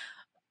like,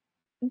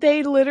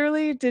 they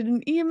literally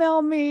didn't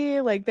email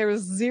me. Like, there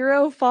was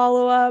zero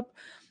follow up.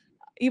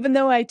 Even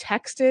though I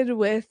texted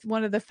with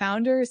one of the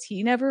founders,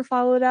 he never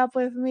followed up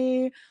with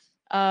me.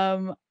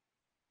 I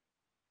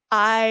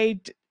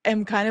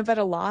am kind of at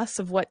a loss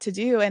of what to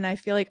do. And I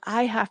feel like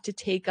I have to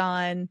take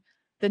on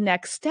the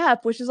next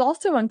step, which is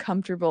also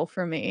uncomfortable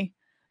for me,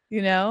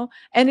 And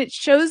it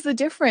shows the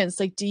difference.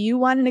 Like, do you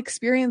want an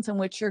experience in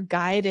which you're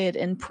guided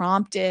and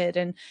prompted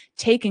and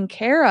taken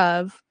care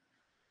of?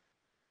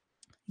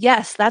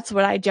 Yes, that's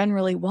what I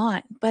generally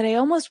want. But I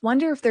almost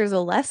wonder if there's a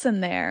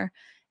lesson there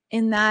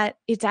in that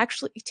it's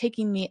actually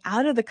taking me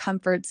out of the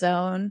comfort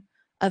zone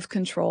of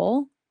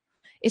control.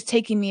 It's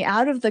taking me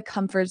out of the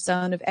comfort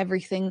zone of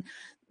everything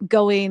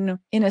going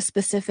in a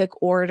specific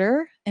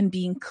order and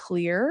being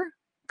clear.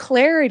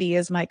 Clarity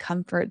is my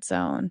comfort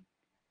zone.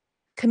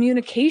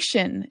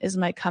 Communication is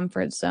my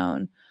comfort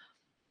zone.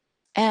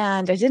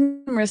 And I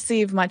didn't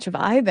receive much of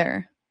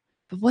either.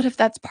 But what if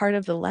that's part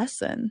of the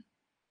lesson?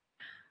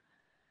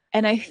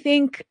 And I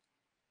think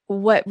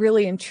what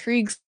really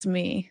intrigues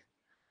me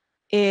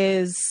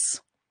is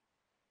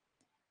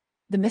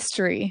the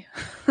mystery,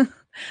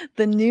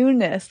 the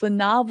newness, the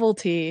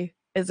novelty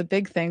is a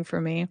big thing for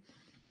me.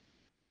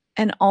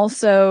 And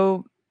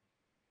also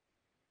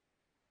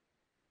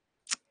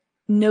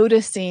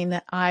noticing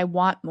that I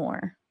want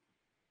more.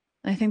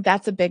 I think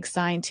that's a big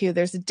sign too.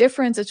 There's a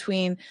difference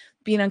between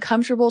being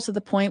uncomfortable to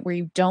the point where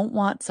you don't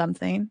want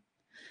something,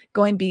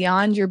 going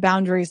beyond your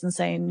boundaries and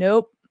saying,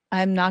 nope,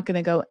 I'm not going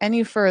to go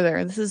any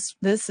further.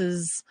 This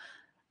is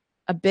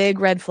a big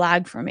red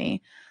flag for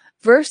me,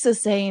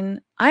 versus saying,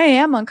 I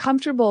am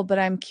uncomfortable, but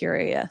I'm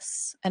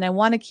curious and I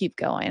want to keep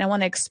going. I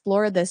want to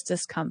explore this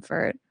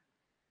discomfort.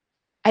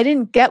 I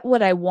didn't get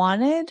what I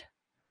wanted,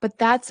 but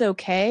that's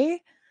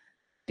okay,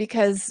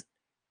 because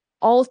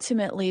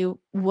ultimately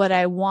what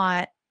I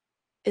want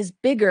is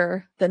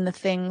bigger than the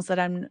things that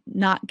I'm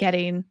not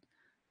getting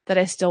that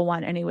I still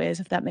want anyways,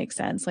 if that makes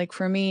sense. Like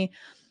for me,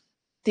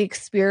 the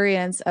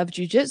experience of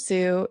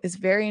jujitsu is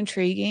very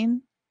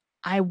intriguing.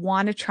 I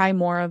want to try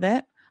more of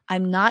it.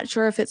 I'm not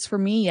sure if it's for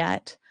me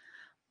yet,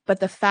 but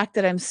the fact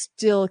that I'm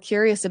still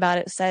curious about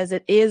it says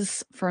it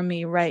is for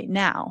me right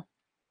now.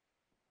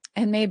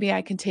 And maybe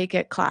I can take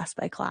it class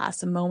by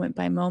class and moment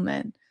by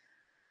moment.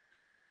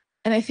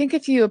 And I think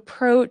if you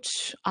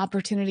approach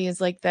opportunities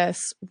like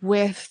this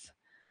with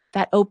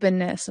that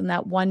openness and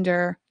that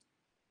wonder,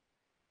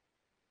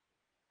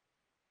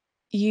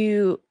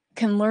 you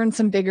can learn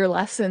some bigger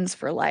lessons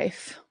for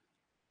life.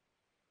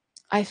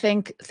 I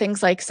think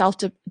things like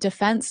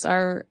self-defense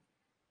are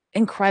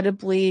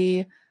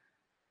incredibly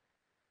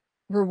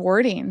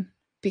rewarding,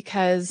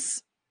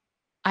 because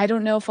I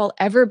don't know if I'll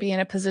ever be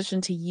in a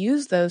position to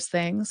use those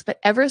things. But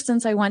ever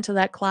since I went to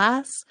that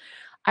class,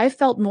 I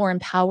felt more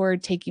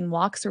empowered taking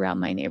walks around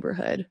my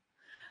neighborhood.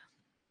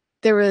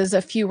 There was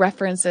a few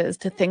references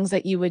to things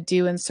that you would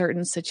do in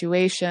certain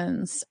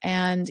situations.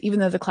 And even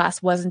though the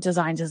class wasn't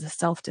designed as a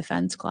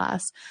self-defense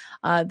class,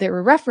 there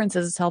were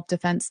references to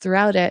self-defense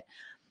throughout it.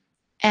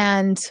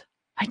 And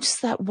I just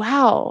thought,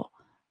 wow,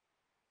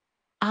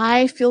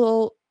 I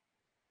feel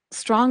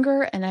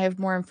stronger and I have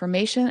more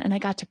information, and I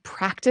got to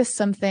practice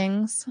some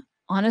things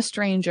on a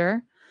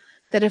stranger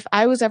that if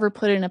I was ever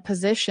put in a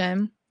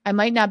position, I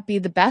might not be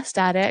the best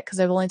at it because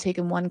I've only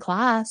taken one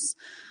class,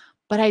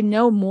 but I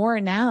know more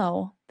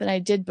now than I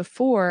did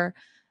before.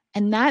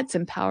 And that's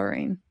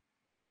empowering.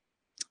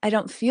 I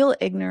don't feel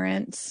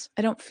ignorant.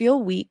 I don't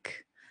feel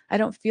weak. I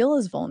don't feel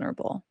as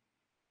vulnerable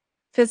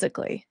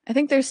physically. I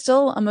think there's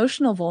still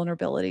emotional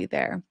vulnerability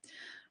there,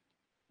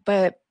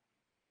 but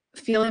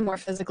feeling more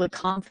physically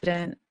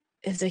confident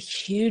is a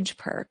huge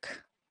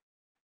perk.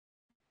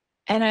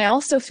 And I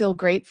also feel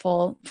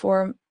grateful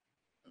for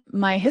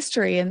my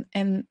history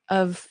and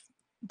of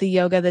the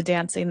yoga, the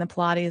dancing, the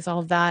Pilates, all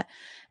of that.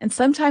 And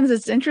sometimes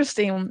it's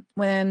interesting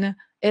when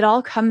it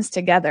all comes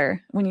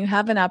together, when you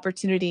have an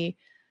opportunity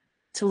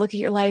to look at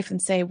your life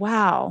and say,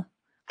 wow,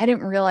 I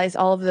didn't realize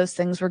all of those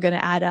things were going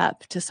to add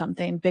up to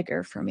something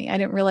bigger for me. I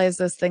didn't realize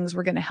those things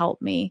were going to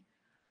help me.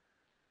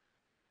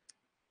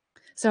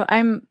 So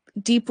I'm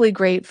deeply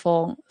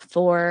grateful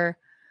for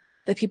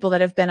the people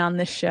that have been on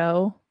this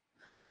show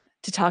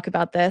to talk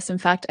about this. In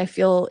fact, I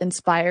feel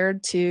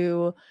inspired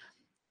to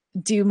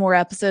do more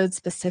episodes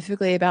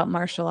specifically about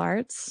martial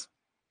arts.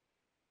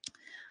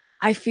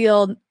 I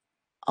feel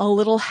a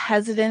little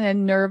hesitant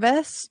and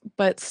nervous,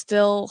 but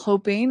still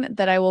hoping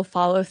that I will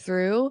follow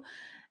through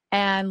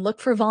and look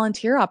for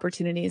volunteer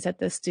opportunities at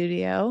this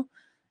studio.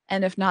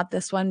 And if not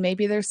this one,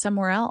 maybe there's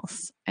somewhere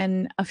else.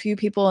 And a few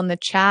people in the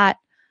chat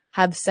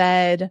have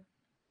said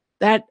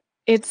that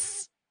it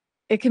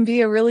can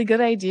be a really good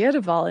idea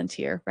to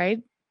volunteer,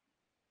 right?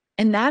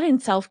 And that in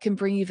itself can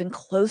bring you even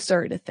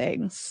closer to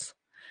things.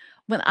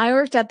 When I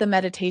worked at the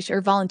meditation,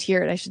 or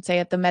volunteered, I should say,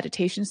 at the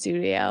meditation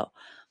studio,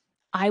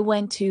 I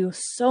went to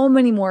so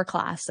many more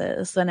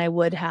classes than I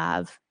would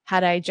have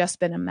had I just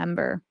been a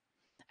member.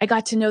 I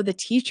got to know the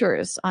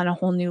teachers on a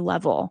whole new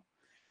level,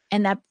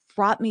 and that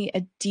brought me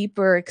a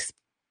deeper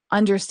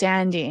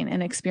understanding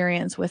and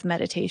experience with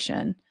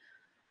meditation.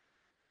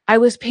 I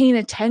was paying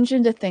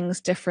attention to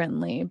things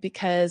differently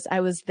because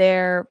I was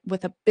there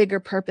with a bigger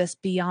purpose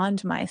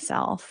beyond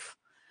myself.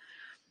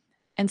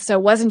 And so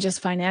it wasn't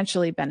just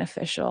financially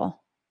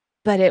beneficial,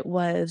 but it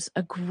was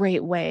a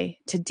great way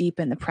to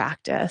deepen the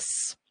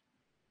practice.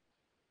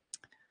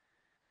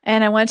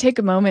 And I want to take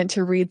a moment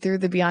to read through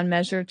the Beyond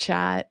Measure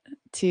chat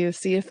to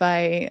see if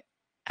I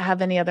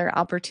have any other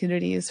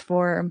opportunities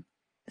for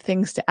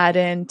things to add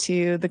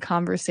into the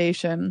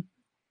conversation.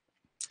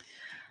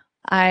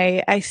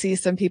 I see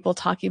some people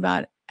talking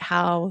about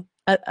how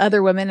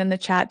other women in the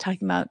chat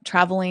talking about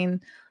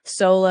traveling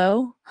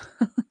solo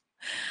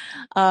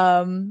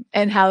and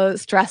how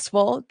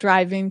stressful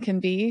driving can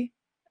be.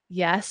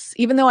 Yes,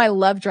 even though I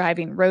love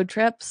driving, road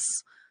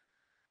trips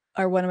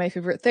are one of my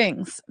favorite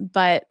things,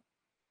 but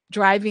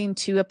driving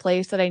to a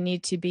place that I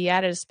need to be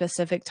at a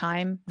specific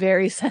time,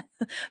 very,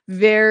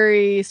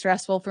 very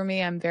stressful for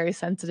me. I'm very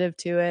sensitive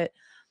to it.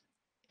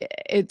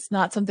 It's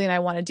not something I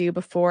want to do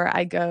before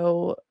I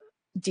go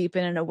deep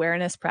in an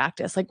awareness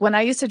practice. Like when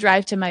I used to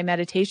drive to my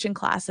meditation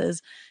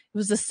classes, it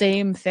was the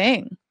same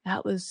thing.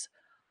 That was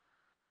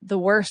the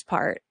worst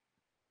part.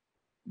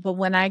 But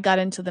when I got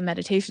into the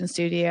meditation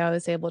studio, I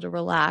was able to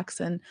relax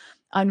and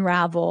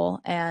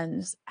unravel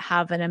and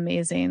have an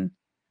amazing,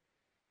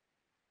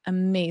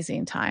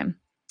 amazing time.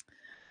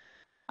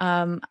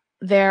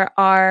 There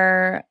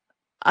are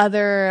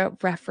other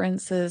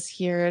references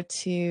here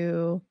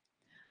to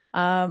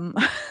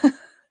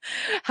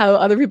how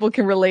other people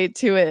can relate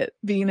to it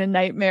being a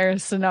nightmare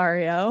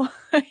scenario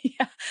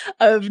yeah,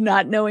 of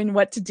not knowing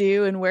what to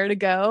do and where to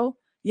go.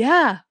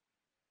 Yeah.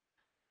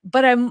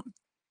 But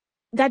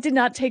that did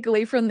not take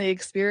away from the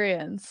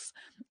experience.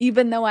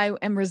 Even though I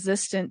am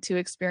resistant to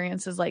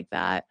experiences like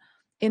that,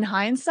 in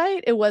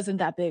hindsight, it wasn't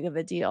that big of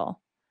a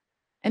deal.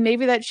 And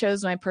maybe that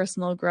shows my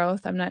personal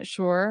growth. I'm not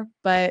sure.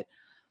 But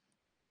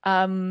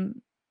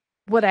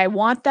would I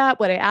want that?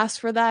 Would I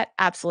ask for that?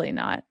 Absolutely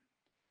not.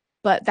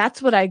 But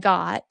that's what I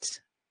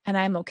got, and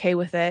I'm okay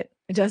with it.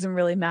 It doesn't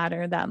really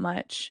matter that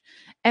much.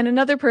 And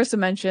another person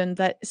mentioned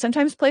that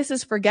sometimes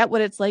places forget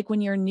what it's like when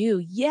you're new.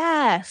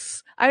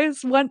 Yes, I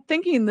was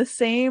thinking the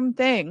same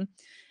thing.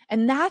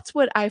 And that's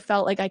what I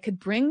felt like I could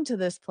bring to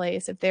this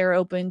place if they were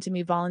open to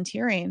me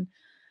volunteering,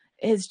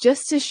 is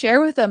just to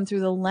share with them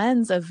through the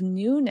lens of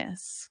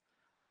newness.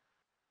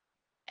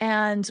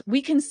 And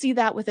we can see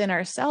that within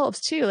ourselves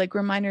too, like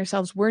remind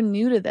ourselves we're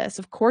new to this.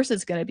 Of course,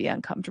 it's going to be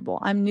uncomfortable.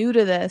 I'm new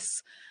to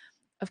this.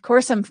 Of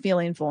course, I'm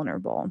feeling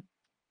vulnerable.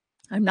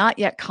 I'm not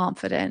yet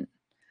confident.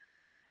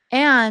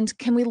 And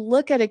can we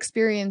look at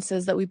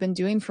experiences that we've been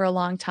doing for a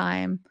long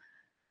time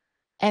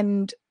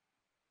and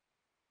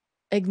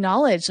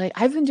acknowledge, like,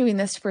 I've been doing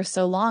this for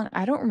so long,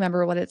 I don't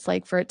remember what it's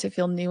like for it to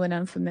feel new and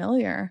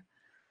unfamiliar.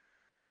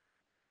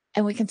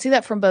 And we can see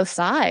that from both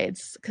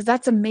sides, because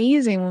that's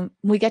amazing when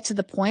we get to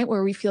the point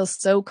where we feel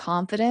so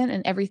confident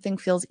and everything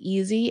feels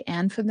easy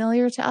and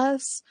familiar to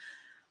us.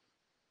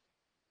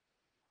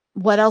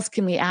 What else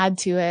can we add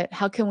to it?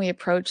 How can we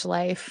approach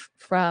life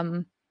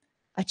from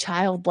a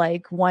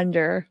childlike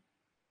wonder,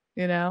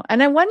 you know?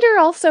 And I wonder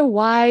also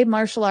why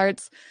martial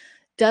arts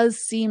does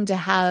seem to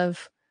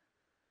have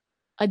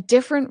a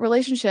different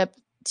relationship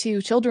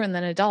to children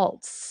than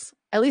adults,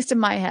 at least in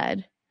my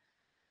head.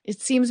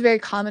 It seems very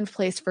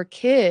commonplace for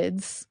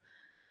kids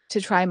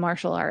to try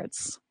martial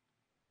arts,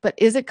 but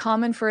is it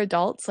common for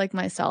adults like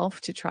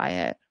myself to try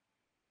it?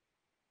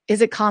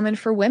 Is it common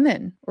for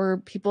women or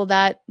people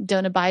that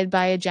don't abide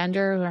by a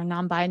gender, who are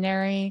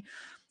non-binary,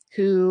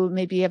 who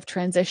maybe have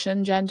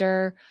transition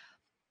gender?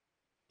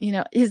 You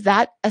know, is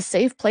that a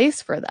safe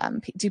place for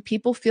them? Do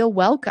people feel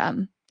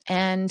welcome?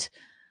 And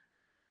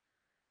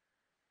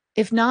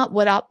if not,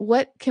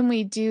 what can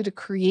we do to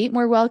create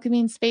more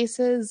welcoming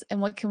spaces?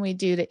 And what can we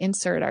do to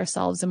insert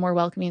ourselves in more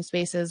welcoming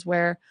spaces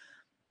where,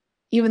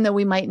 even though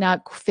we might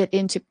not fit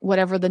into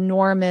whatever the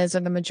norm is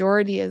or the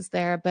majority is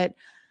there, but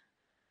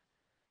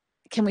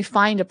can we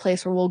find a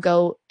place where we'll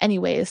go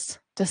anyways,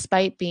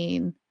 despite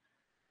being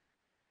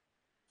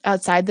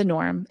outside the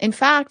norm? In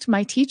fact,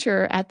 my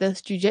teacher at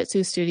this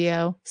jiu-jitsu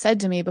studio said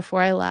to me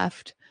before I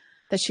left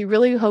that she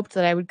really hoped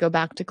that I would go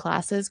back to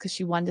classes because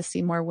she wanted to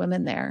see more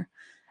women there.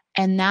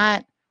 And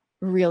that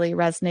really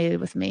resonated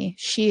with me.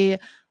 She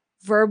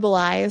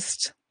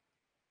verbalized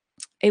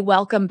a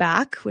welcome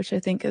back, which I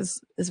think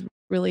is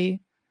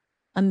really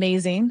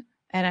amazing.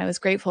 And I was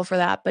grateful for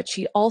that. But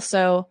she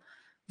also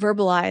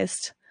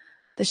verbalized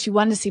that she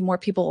wanted to see more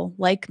people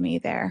like me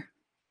there.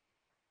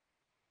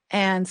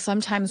 And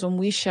sometimes when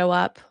we show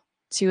up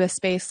to a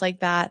space like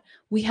that,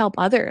 we help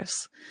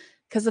others.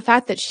 Because the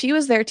fact that she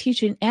was there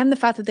teaching and the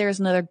fact that there was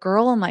another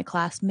girl in my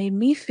class made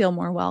me feel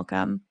more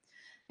welcome.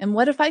 And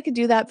what if I could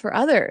do that for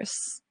others?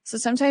 So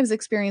sometimes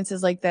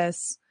experiences like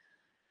this,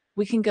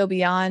 we can go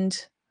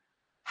beyond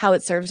how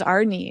it serves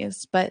our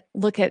needs, but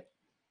look at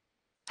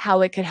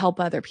how it could help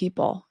other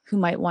people who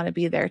might want to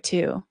be there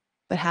too,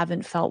 but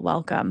haven't felt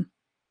welcome.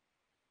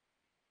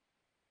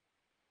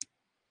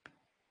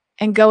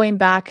 And going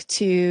back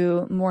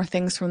to more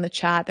things from the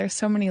chat, there's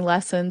so many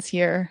lessons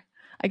here.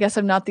 I guess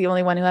I'm not the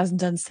only one who hasn't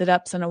done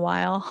sit-ups in a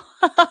while.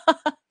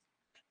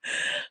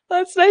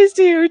 That's nice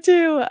to hear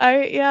too.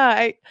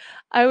 I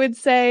would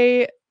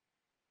say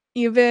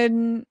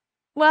even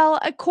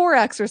core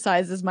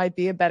exercises might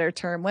be a better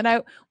term.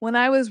 When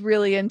I was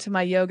really into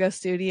my yoga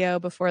studio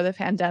before the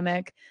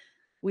pandemic,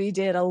 we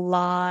did a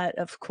lot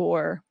of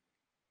core.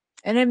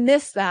 And I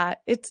miss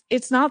that.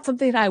 It's not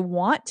something I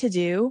want to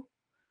do,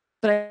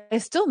 but I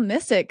still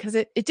miss it because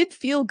it did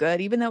feel good,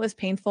 even though it was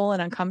painful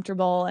and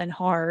uncomfortable and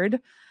hard.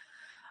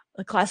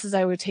 The classes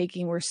I was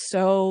taking were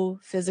so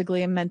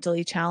physically and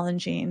mentally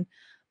challenging.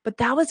 But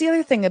that was the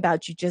other thing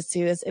about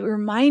jujitsu is it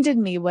reminded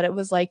me what it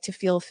was like to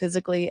feel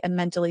physically and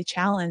mentally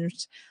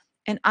challenged.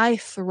 And I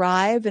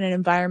thrive in an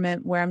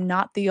environment where I'm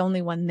not the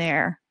only one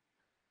there.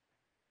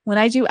 When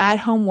I do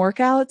at-home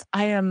workouts,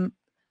 I'm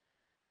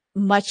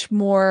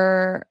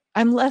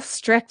less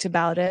strict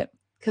about it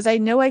because I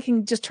know I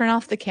can just turn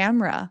off the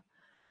camera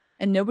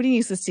and nobody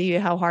needs to see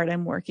how hard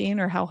I'm working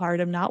or how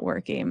hard I'm not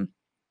working.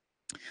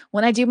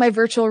 When I do my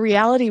virtual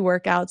reality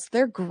workouts,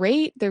 they're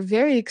great. They're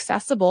very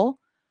accessible.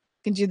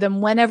 I can do them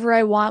whenever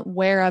I want,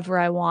 wherever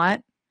I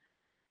want,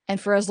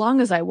 and for as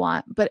long as I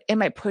want. But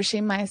am I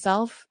pushing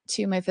myself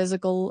to my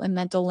physical and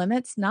mental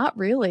limits? Not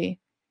really.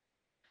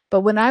 But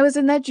when I was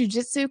in that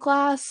jujitsu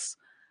class,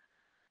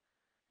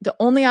 the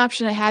only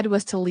option I had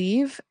was to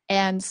leave.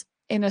 And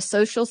in a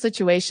social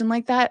situation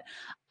like that,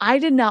 I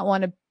did not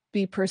want to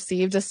be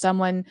perceived as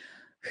someone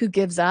who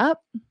gives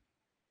up.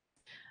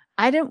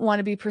 I didn't want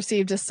to be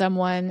perceived as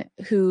someone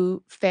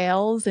who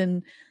fails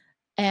and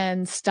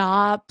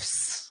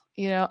stops.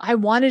 I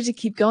wanted to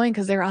keep going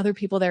because there are other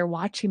people there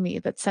watching me.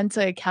 That sense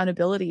of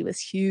accountability was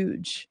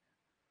huge.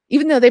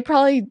 Even though they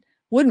probably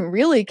wouldn't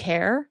really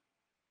care.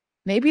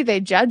 Maybe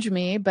they judge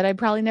me, but I'd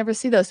probably never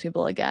see those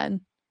people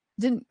again.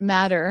 It didn't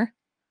matter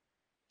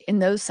in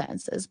those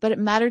senses, but it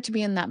mattered to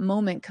me in that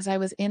moment because I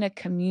was in a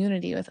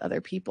community with other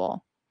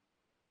people.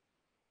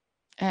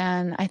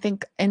 And I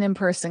think an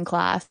in-person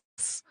class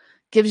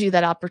gives you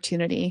that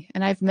opportunity,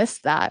 and I've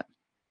missed that.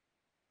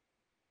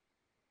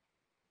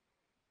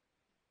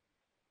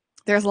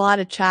 There's a lot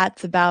of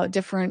chats about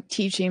different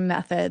teaching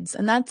methods,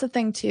 and that's the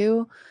thing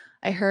too.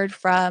 I heard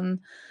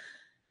from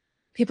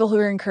people who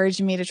are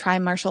encouraging me to try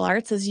martial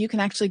arts is you can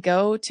actually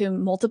go to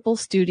multiple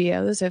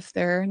studios if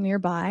they're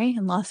nearby.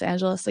 In Los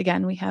Angeles,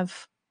 again, we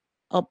have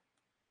a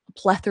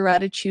plethora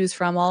to choose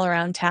from all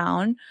around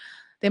town.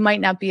 They might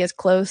not be as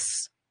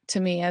close to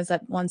me as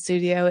that one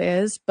studio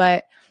is,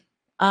 but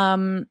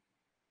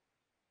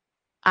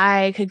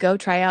I could go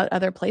try out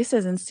other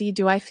places and see,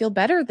 do I feel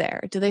better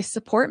there? Do they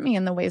support me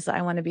in the ways that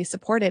I want to be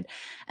supported?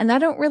 And I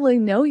don't really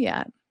know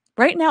yet.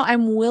 Right now,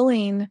 I'm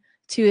willing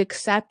to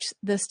accept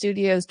the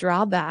studio's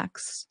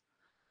drawbacks.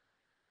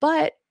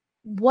 But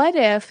what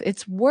if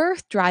it's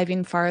worth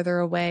driving farther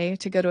away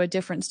to go to a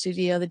different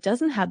studio that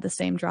doesn't have the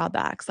same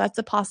drawbacks? That's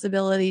a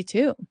possibility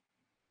too.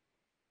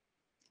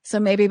 So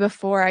maybe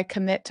before I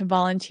commit to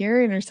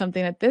volunteering or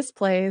something at this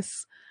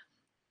place,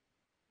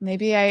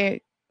 maybe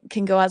I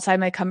can go outside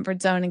my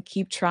comfort zone and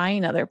keep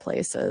trying other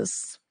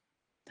places.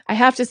 I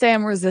have to say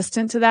I'm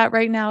resistant to that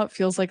right now. It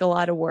feels like a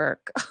lot of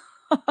work.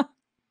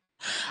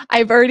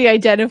 I've already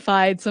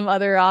identified some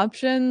other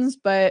options,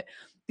 but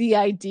the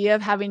idea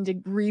of having to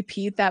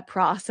repeat that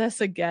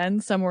process again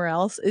somewhere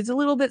else is a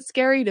little bit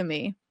scary to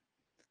me,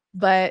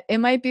 but it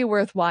might be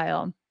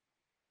worthwhile.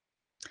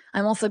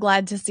 I'm also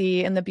glad to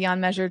see in the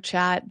Beyond Measure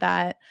chat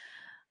that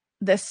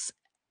this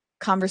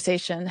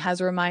conversation has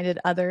reminded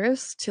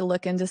others to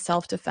look into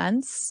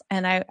self-defense.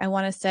 And I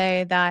want to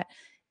say that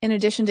in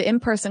addition to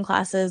in-person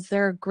classes,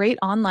 there are great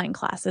online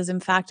classes. In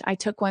fact, I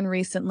took one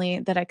recently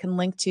that I can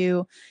link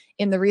to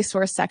in the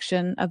resource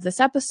section of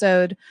this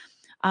episode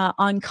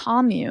on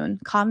Commune.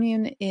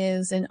 Commune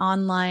is an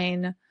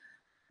online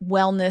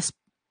wellness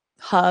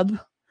hub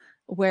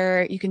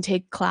where you can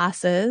take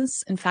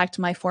classes. In fact,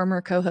 my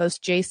former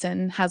co-host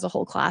Jason has a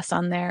whole class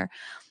on there.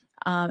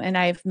 And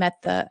I've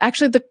met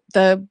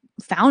the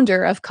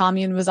founder of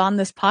Commune was on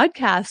this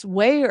podcast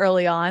way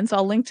early on. So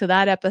I'll link to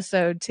that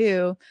episode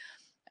too.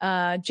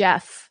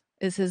 Jeff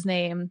is his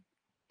name.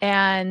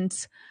 And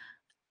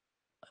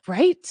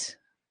right.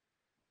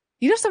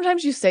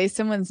 Sometimes you say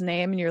someone's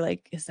name and you're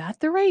like, is that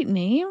the right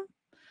name?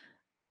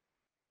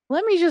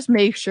 Let me just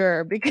make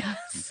sure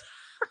because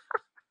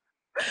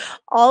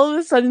all of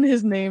a sudden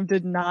his name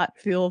did not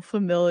feel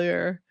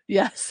familiar.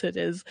 Yes, it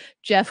is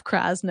Jeff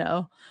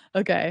Krasno.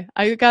 Okay.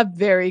 I got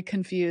very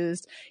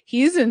confused.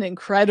 He's an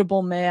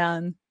incredible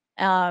man.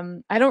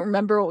 I don't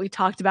remember what we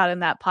talked about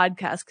in that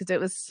podcast because it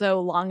was so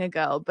long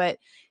ago, but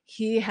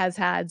he has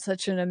had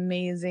such an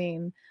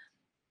amazing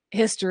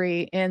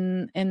history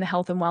in the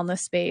health and wellness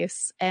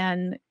space.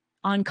 And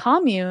on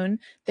Commune,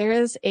 there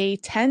is a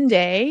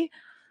 10-day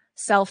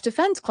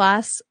self-defense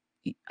class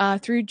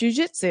through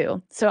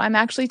jujitsu. So I'm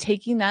actually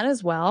taking that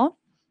as well.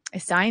 I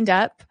signed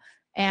up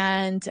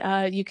and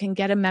you can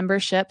get a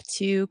membership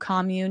to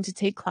Commune to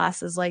take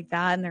classes like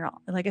that. And there are,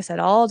 like I said,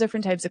 all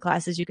different types of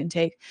classes you can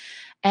take.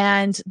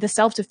 And the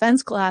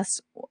self-defense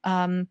class,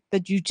 the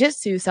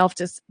jujitsu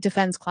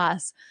self-defense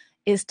class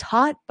is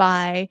taught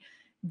by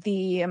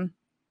the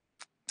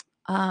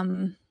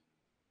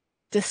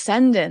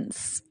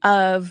descendants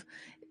of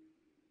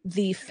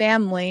the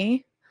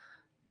family,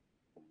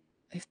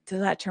 if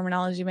does that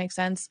terminology make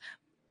sense?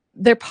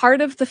 They're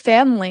part of the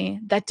family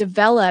that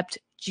developed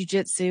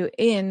jiu-jitsu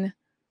in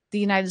the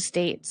United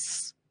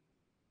States.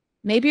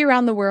 Maybe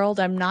around the world,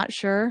 I'm not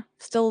sure.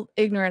 Still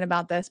ignorant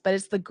about this, but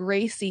it's the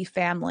Gracie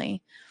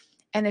family.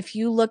 And if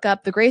you look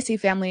up the Gracie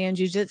family in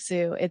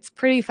jiu-jitsu, it's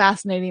pretty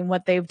fascinating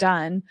what they've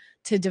done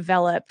to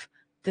develop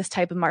this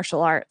type of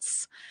martial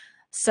arts.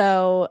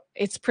 So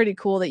it's pretty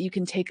cool that you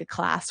can take a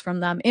class from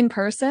them in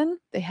person.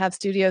 They have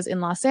studios in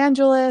Los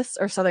Angeles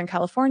or Southern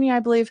California, I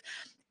believe,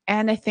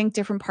 and I think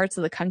different parts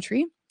of the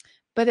country.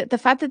 But the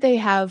fact that they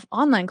have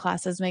online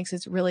classes makes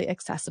it really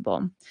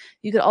accessible.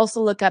 You could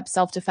also look up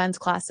self-defense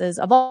classes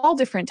of all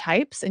different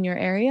types in your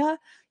area.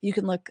 You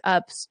can look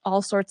up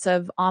all sorts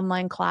of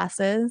online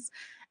classes.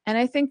 And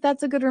I think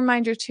that's a good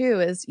reminder too,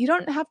 is you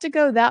don't have to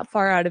go that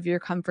far out of your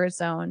comfort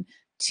zone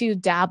to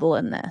dabble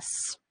in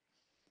this.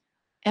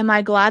 Am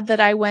I glad that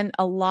I went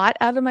a lot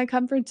out of my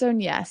comfort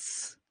zone?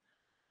 Yes.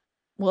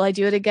 Will I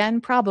do it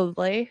again?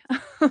 Probably.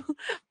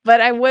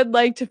 But I would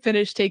like to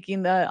finish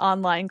taking the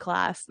online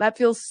class. That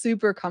feels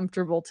super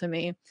comfortable to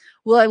me.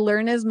 Will I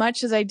learn as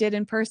much as I did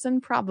in person?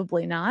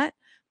 Probably not.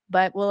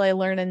 But will I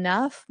learn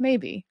enough?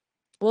 Maybe.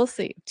 We'll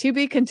see. To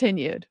be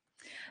continued.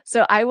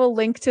 So I will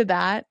link to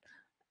that.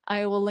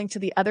 I will link to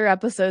the other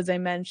episodes I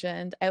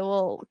mentioned. I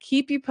will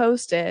keep you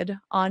posted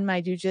on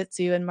my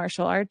jiu-jitsu and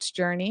martial arts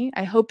journey.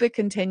 I hope it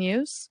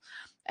continues.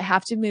 I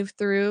have to move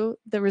through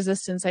the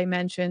resistance I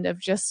mentioned of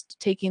just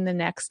taking the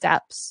next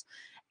steps.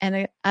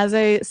 And as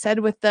I said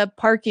with the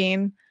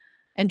parking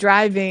and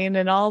driving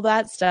and all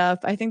that stuff,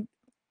 I think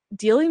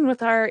dealing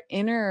with our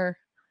inner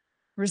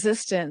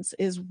resistance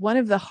is one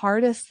of the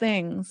hardest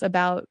things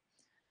about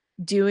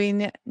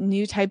doing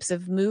new types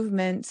of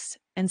movements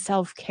and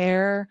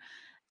self-care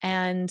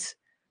and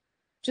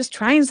just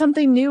trying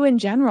something new in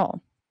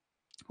general.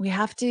 We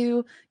have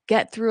to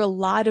get through a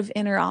lot of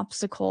inner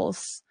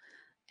obstacles,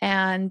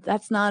 and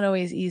that's not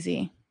always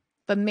easy.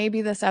 But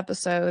maybe this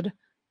episode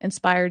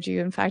inspired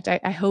you. In fact,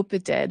 I hope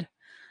it did.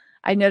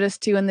 I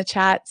noticed too in the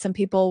chat, some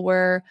people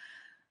were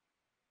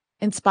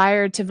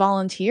inspired to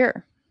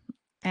volunteer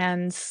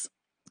and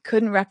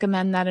couldn't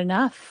recommend that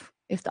enough.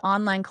 If the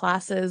online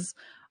classes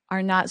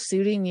are not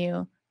suiting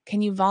you,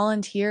 can you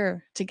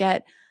volunteer to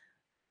get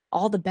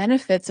all the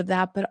benefits of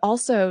that, but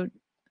also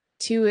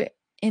to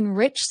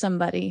enrich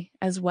somebody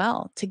as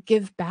well, to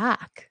give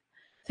back?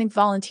 I think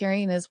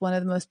volunteering is one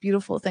of the most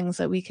beautiful things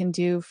that we can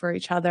do for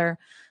each other,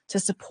 to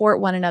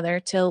support one another,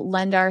 to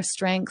lend our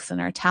strengths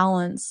and our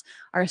talents,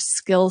 our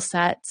skill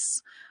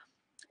sets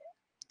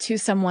to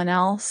someone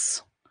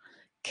else,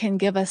 can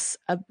give us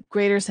a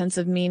greater sense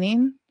of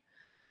meaning.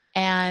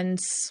 And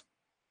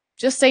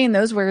just saying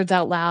those words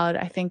out loud,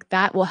 I think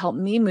that will help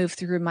me move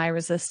through my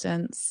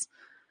resistance.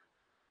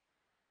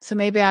 So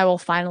maybe I will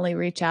finally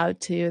reach out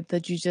to the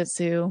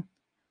jiu-jitsu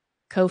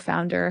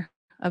co-founder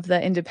of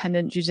the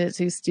independent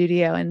jiu-jitsu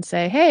studio and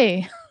say,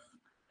 hey,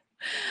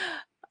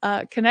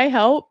 can I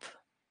help?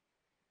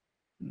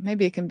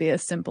 Maybe it can be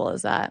as simple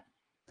as that.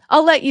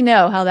 I'll let you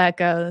know how that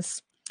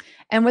goes.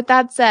 And with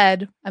that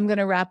said, I'm going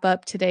to wrap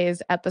up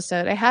today's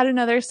episode. I had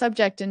another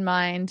subject in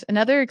mind,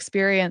 another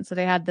experience that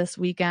I had this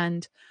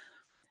weekend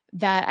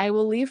that I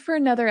will leave for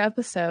another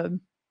episode.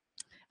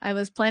 I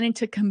was planning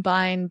to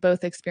combine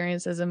both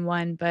experiences in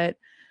one, but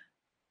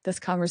this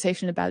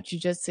conversation about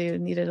jiu-jitsu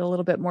needed a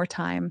little bit more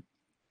time.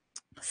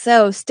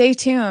 So stay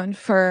tuned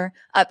for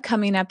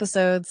upcoming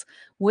episodes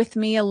with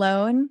me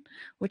alone,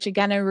 which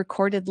again, I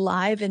recorded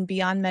live in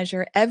Beyond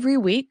Measure every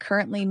week,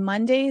 currently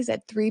Mondays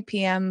at 3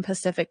 p.m.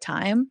 Pacific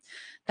time.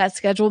 That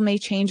schedule may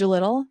change a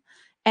little.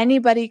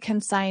 Anybody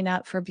can sign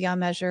up for Beyond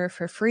Measure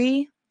for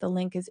free. The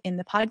link is in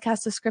the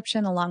podcast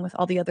description, along with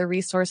all the other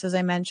resources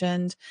I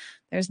mentioned.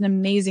 There's an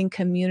amazing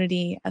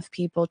community of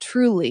people,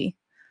 truly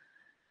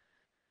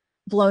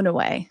blown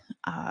away.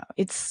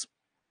 It's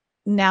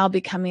now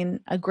becoming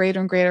a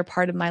greater and greater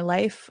part of my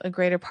life. A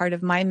greater part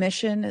of my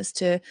mission is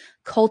to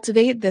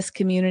cultivate this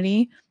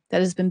community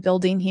that has been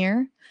building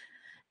here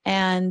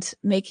and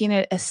making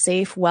it a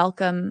safe,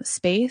 welcome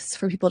space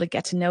for people to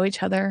get to know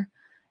each other.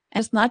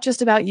 And it's not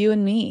just about you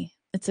and me.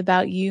 It's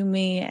about you,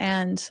 me,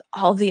 and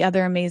all the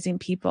other amazing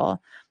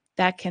people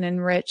that can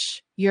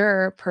enrich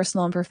your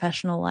personal and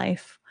professional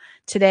life.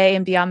 Today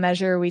in Beyond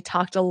Measure, we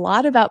talked a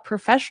lot about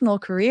professional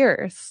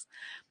careers,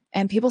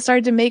 and people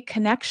started to make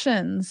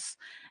connections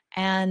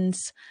and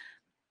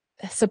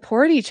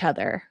support each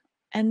other.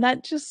 And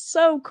that's just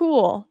so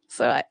cool.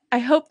 So I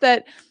hope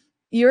that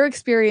your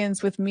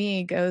experience with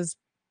me goes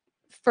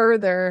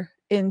further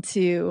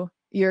into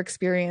your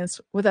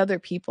experience with other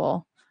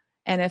people.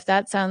 And if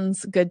that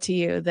sounds good to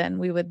you, then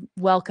we would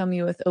welcome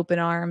you with open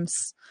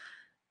arms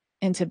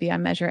into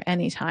Beyond Measure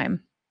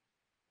anytime.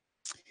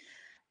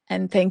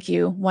 And thank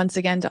you once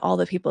again to all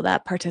the people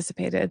that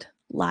participated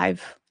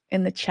live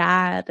in the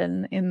chat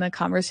and in the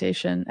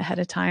conversation ahead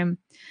of time.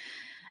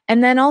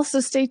 And then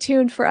also stay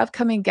tuned for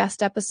upcoming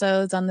guest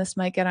episodes on This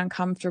Might Get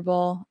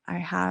Uncomfortable. I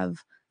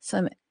have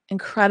some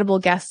incredible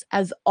guests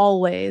as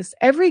always.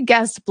 Every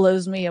guest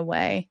blows me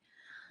away.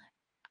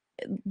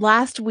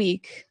 Last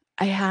week,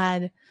 I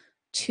had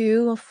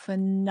 2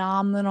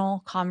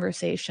 phenomenal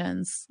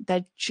conversations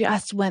that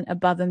just went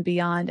above and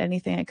beyond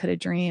anything I could have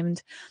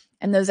dreamed.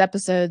 And those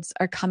episodes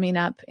are coming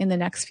up in the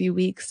next few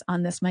weeks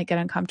on This Might Get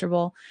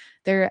Uncomfortable.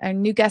 There are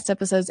new guest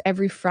episodes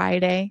every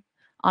Friday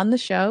on the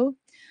show.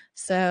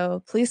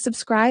 So please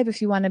subscribe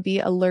if you want to be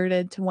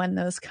alerted to when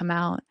those come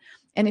out.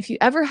 And if you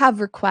ever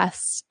have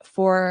requests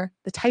for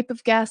the type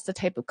of guest, the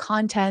type of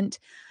content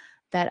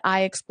that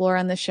I explore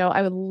on the show,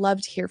 I would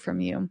love to hear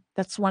from you.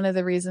 That's one of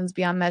the reasons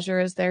Beyond Measure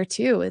is there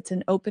too. It's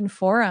an open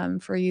forum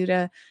for you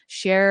to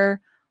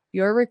share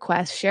your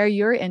requests, share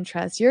your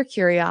interests, your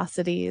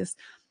curiosities.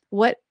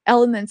 What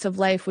elements of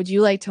life would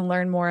you like to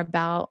learn more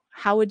about?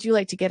 How would you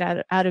like to get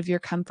out of your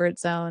comfort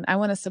zone? I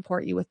want to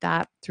support you with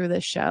that through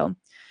this show.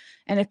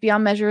 And if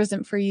Beyond Measure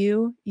isn't for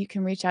you, you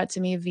can reach out to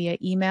me via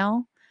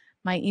email.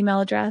 My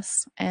email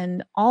address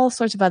and all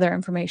sorts of other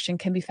information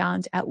can be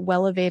found at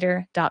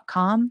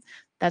wellevatr.com.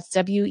 That's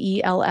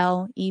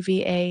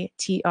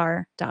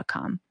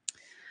WELLEVATR.com.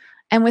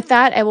 And with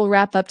that, I will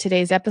wrap up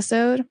today's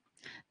episode.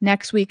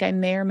 Next week, I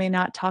may or may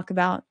not talk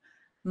about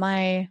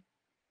my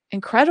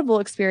incredible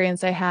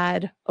experience I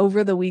had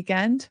over the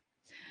weekend.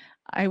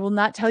 I will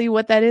not tell you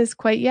what that is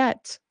quite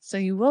yet, so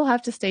you will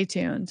have to stay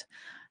tuned.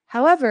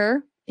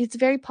 However, it's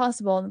very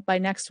possible by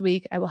next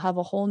week I will have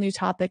a whole new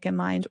topic in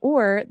mind,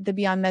 or the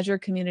Beyond Measure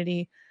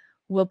community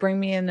will bring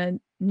me in a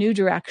new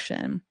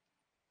direction.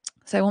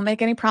 So I won't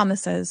make any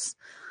promises.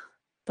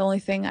 The only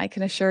thing I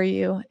can assure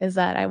you is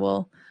that I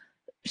will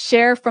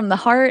share from the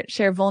heart,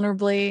 share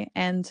vulnerably,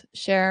 and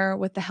share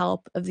with the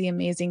help of the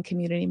amazing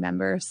community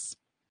members.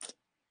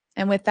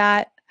 And with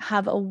that,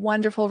 have a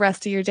wonderful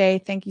rest of your day.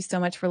 Thank you so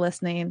much for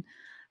listening.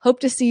 Hope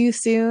to see you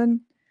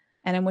soon.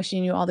 And I'm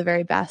wishing you all the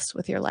very best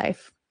with your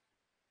life.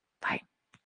 Bye.